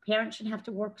sue. Parents shouldn't have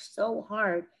to work so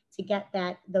hard to get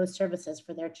those services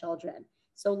for their children.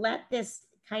 So let this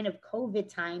kind of COVID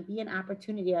time be an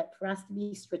opportunity for us to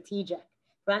be strategic,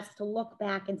 for us to look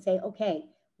back and say, okay,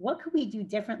 what could we do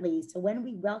differently? So when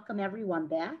we welcome everyone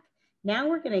back, now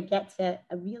we're going to get to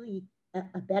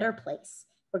a better place.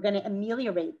 We're going to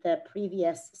ameliorate the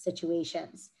previous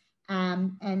situations.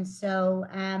 And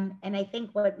I think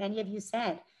what many of you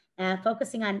said,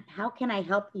 focusing on how can I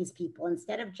help these people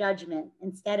instead of judgment,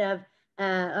 instead of,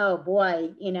 oh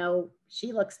boy,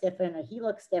 she looks different or he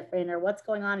looks different or what's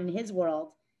going on in his world.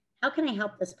 How can I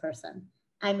help this person?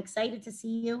 I'm excited to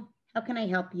see you. How can I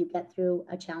help you get through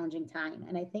a challenging time?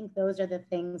 And I think those are the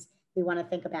things we want to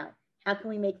think about. How can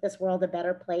we make this world a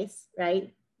better place,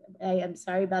 right? I am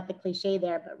sorry about the cliche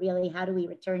there, but really, how do we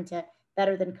return to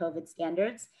better than COVID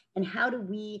standards? And how do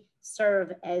we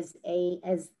serve as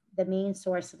the main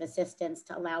source of assistance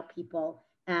to allow people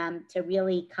to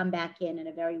really come back in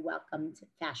a very welcomed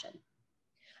fashion?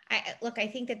 I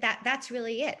think that's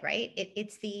really it, right?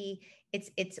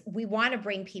 We want to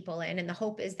bring people in, and the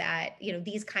hope is that,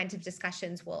 these kinds of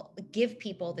discussions will give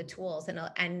people the tools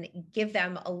and give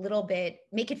them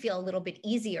make it feel a little bit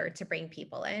easier to bring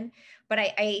people in. But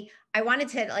I wanted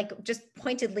to just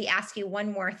pointedly ask you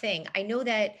one more thing. I know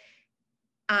that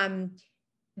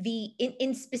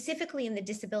specifically in the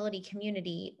disability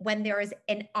community, when there is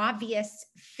an obvious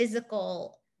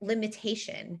physical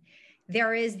limitation,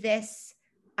 there is this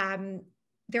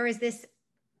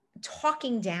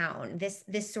talking down,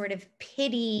 this sort of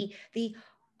pity,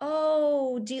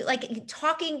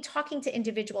 talking to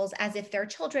individuals as if they're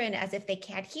children, as if they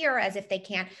can't hear, as if they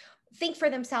can't think for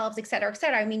themselves, et cetera, et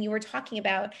cetera. I mean, you were talking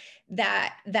about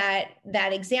that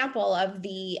example of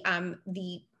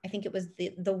I think it was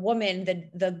the woman,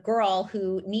 the girl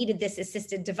who needed this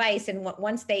assisted device. And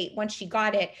once she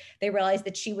got it, they realized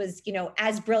that she was,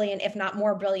 as brilliant, if not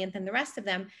more brilliant than the rest of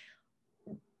them.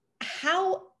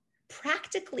 How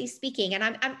practically speaking, and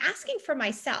I'm asking for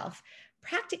myself,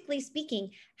 practically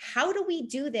speaking, how do we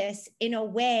do this in a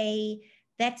way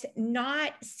that's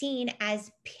not seen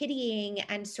as pitying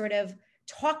and sort of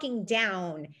talking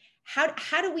down?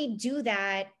 How do we do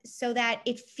that so that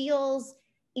it feels,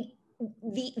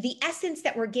 the essence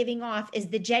that we're giving off is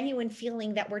the genuine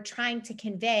feeling that we're trying to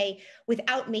convey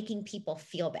without making people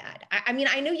feel bad? I mean,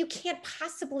 I know you can't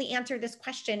possibly answer this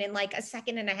question in like a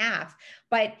second and a half,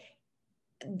 but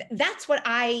that's what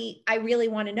I really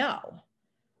want to know.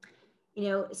 You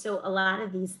know, so a lot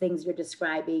of these things you're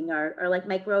describing are like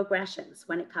microaggressions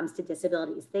when it comes to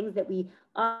disabilities, things that we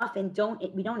often don't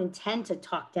intend to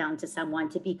talk down to someone,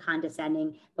 to be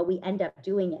condescending, but we end up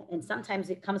doing it. And sometimes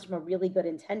it comes from a really good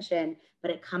intention,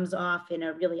 but it comes off in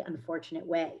a really unfortunate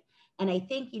way. And I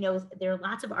think, you know, there are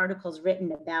lots of articles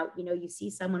written about, you know, you see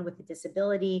someone with a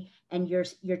disability and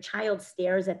your child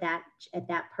stares at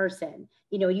that person,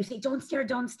 you know, you say, don't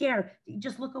stare,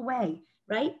 just look away,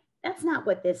 right? That's not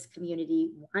what this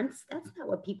community wants. That's not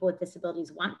what people with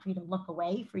disabilities want, for you to look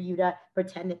away, for you to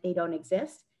pretend that they don't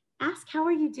exist. Ask, how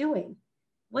are you doing?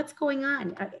 What's going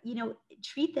on? You know,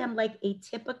 treat them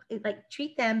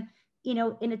treat them, you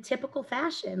know, in a typical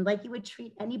fashion, like you would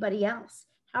treat anybody else.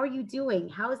 How are you doing?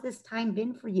 How has this time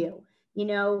been for you? You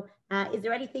know, is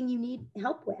there anything you need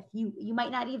help with? You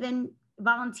might not even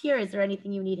volunteer. Is there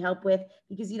anything you need help with?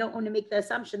 Because you don't want to make the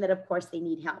assumption that, of course, they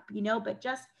need help, you know, but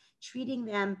just treating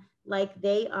them like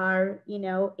they are, you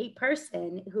know, a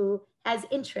person who has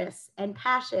interests and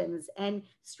passions and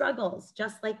struggles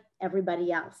just like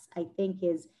everybody else, I think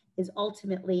is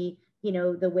ultimately, you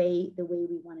know, the way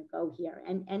we want to go here.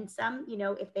 And some, you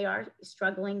know, if they are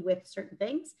struggling with certain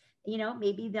things, you know,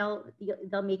 maybe they'll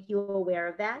make you aware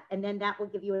of that, and then that will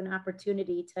give you an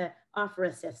opportunity to offer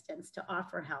assistance, to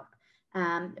offer help.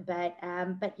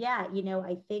 But yeah, you know,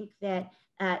 I think that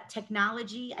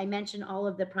technology, I mentioned all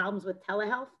of the problems with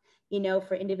telehealth, you know,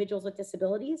 for individuals with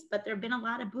disabilities, but there have been a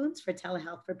lot of boons for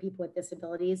telehealth for people with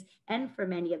disabilities and for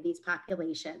many of these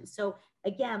populations. So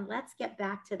again, let's get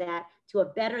back to that, to a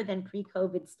better than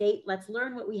pre-COVID state. Let's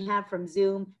learn what we have from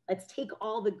Zoom. Let's take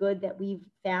all the good that we've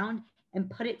found and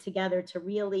put it together to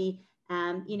really,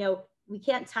 you know, we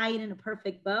can't tie it in a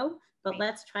perfect bow, but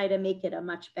let's try to make it a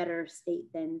much better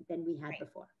state than we had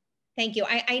before. Thank you.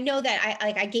 I know that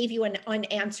I gave you an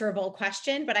unanswerable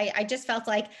question, but I just felt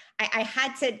like I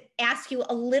had to ask you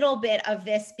a little bit of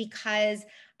this, because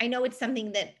I know it's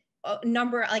something that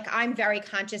I'm very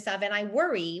conscious of, and I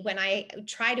worry when I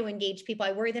try to engage people,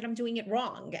 I worry that I'm doing it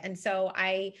wrong. And so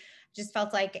I just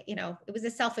felt like, you know, it was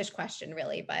a selfish question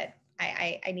really, but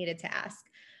I needed to ask.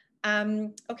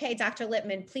 Okay, Dr.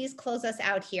 Litman, please close us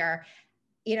out here.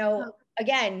 You know,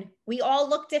 again, we all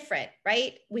look different,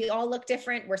 right? We all look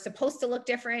different. We're supposed to look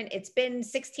different. It's been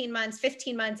 16 months,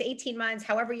 15 months, 18 months,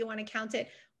 however you want to count it.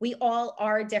 We all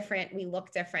are different. We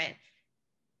look different.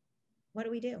 What do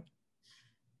we do?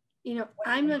 You know,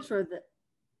 I'm not sure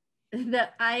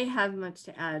that I have much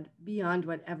to add beyond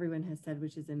what everyone has said,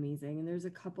 which is amazing. And there's a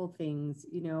couple things,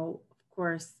 you know, of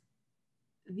course,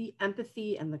 the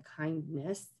empathy and the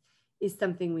kindness is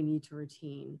something we need to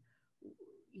retain.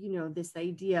 You know, this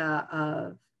idea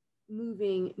of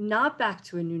moving not back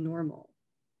to a new normal,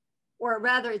 or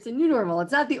rather it's a new normal.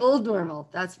 It's not the old normal.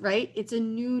 That's right. It's a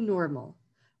new normal.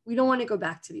 We don't want to go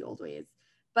back to the old ways.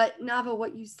 But Nava,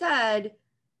 what you said,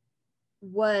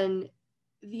 when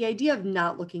the idea of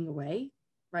not looking away,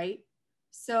 right?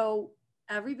 So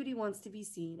everybody wants to be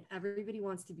seen. Everybody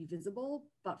wants to be visible,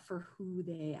 but for who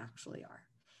they actually are.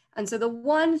 And so the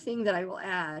one thing that I will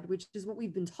add, which is what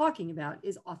we've been talking about,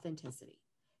 is authenticity.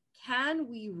 Can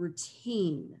we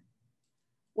retain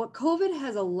what COVID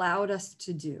has allowed us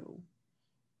to do?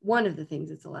 One of the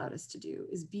things it's allowed us to do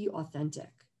is be authentic,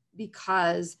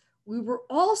 because we were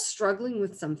all struggling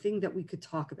with something that we could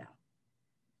talk about,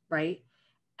 right?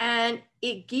 And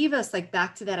it gave us, like,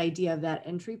 back to that idea of that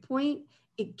entry point,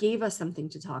 it gave us something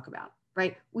to talk about,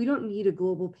 right? We don't need a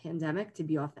global pandemic to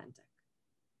be authentic.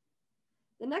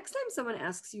 The next time someone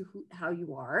asks you how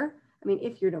you are, I mean,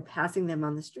 if you're passing them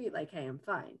on the street, like, hey, I'm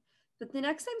fine. But the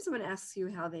next time someone asks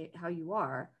you how you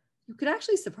are, you could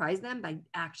actually surprise them by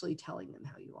actually telling them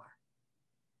how you are,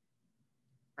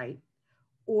 right?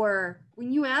 Or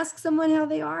when you ask someone how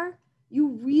they are, you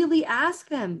really ask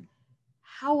them,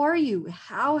 how are you?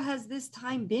 How has this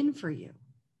time been for you,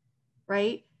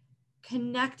 right?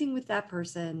 Connecting with that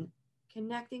person,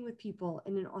 connecting with people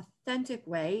in an authentic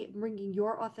way, bringing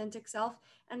your authentic self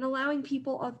and allowing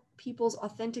people's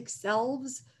authentic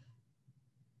selves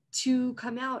to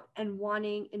come out and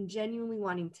genuinely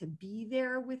wanting to be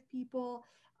there with people,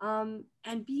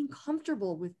 and being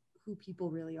comfortable with who people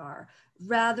really are,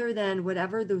 rather than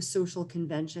whatever those social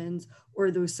conventions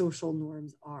or those social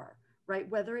norms are, right?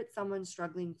 Whether it's someone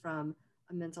struggling from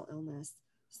a mental illness,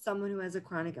 someone who has a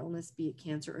chronic illness, be it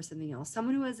cancer or something else,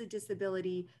 someone who has a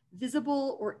disability,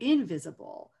 visible or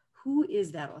invisible, who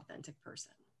is that authentic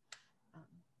person?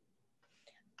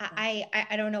 I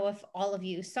don't know if all of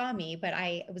you saw me, but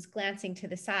I was glancing to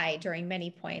the side during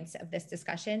many points of this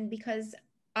discussion because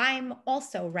I'm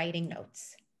also writing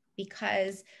notes,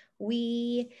 because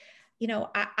we, you know,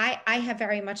 I have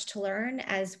very much to learn,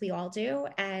 as we all do.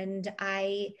 And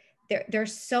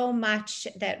there's so much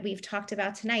that we've talked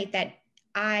about tonight that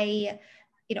I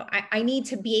need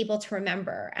to be able to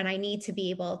remember, and I need to be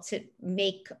able to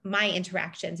make my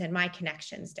interactions and my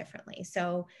connections differently.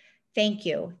 So thank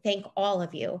you. Thank all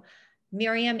of you.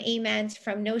 Miriam Ament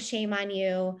from No Shame on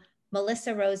You,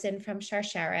 Melissa Rosen from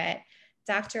Sharsheret,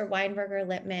 Dr.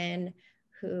 Weinberger-Litman,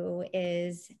 who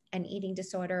is an eating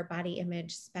disorder body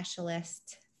image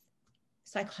specialist,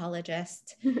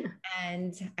 psychologist.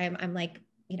 And I'm like,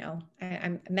 you know,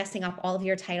 I'm messing up all of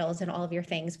your titles and all of your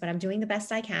things, but I'm doing the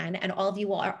best I can. And all of you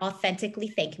will authentically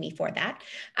thank me for that.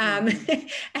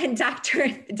 And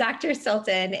Dr.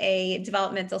 Silton, a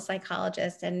developmental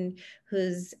psychologist, and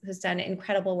who's done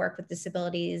incredible work with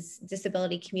disabilities,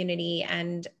 disability community,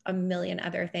 and a million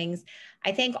other things.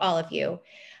 I thank all of you.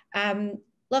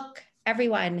 Look,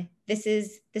 everyone,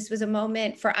 this was a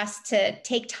moment for us to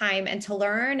take time and to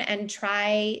learn and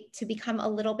try to become a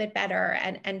little bit better,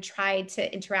 and try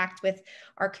to interact with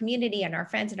our community and our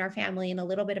friends and our family in a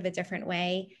little bit of a different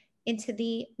way into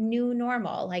the new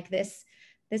normal, like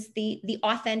the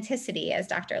authenticity, as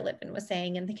Dr. Litman was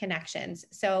saying, and the connections.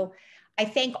 So I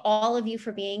thank all of you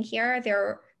for being here.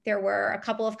 There were a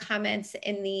couple of comments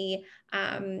in the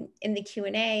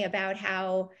Q&A about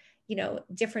how, you know,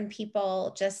 different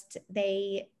people just,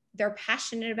 they're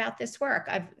passionate about this work.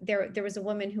 There was a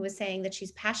woman who was saying that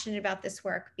she's passionate about this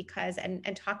work because,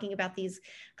 and talking about these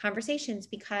conversations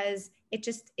because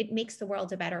it makes the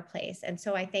world a better place. And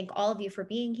so I thank all of you for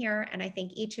being here. And I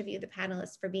thank each of you, the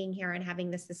panelists, for being here and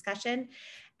having this discussion.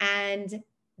 And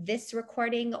this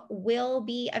recording will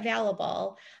be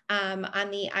available on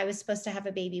the I Was Supposed to Have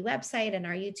a Baby website and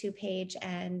our YouTube page.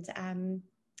 And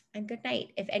good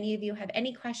night. If any of you have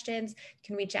any questions, you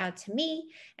can reach out to me,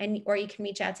 or you can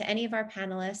reach out to any of our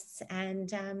panelists. And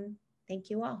thank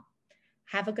you all.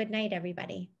 Have a good night,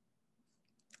 everybody.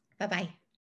 Bye-bye.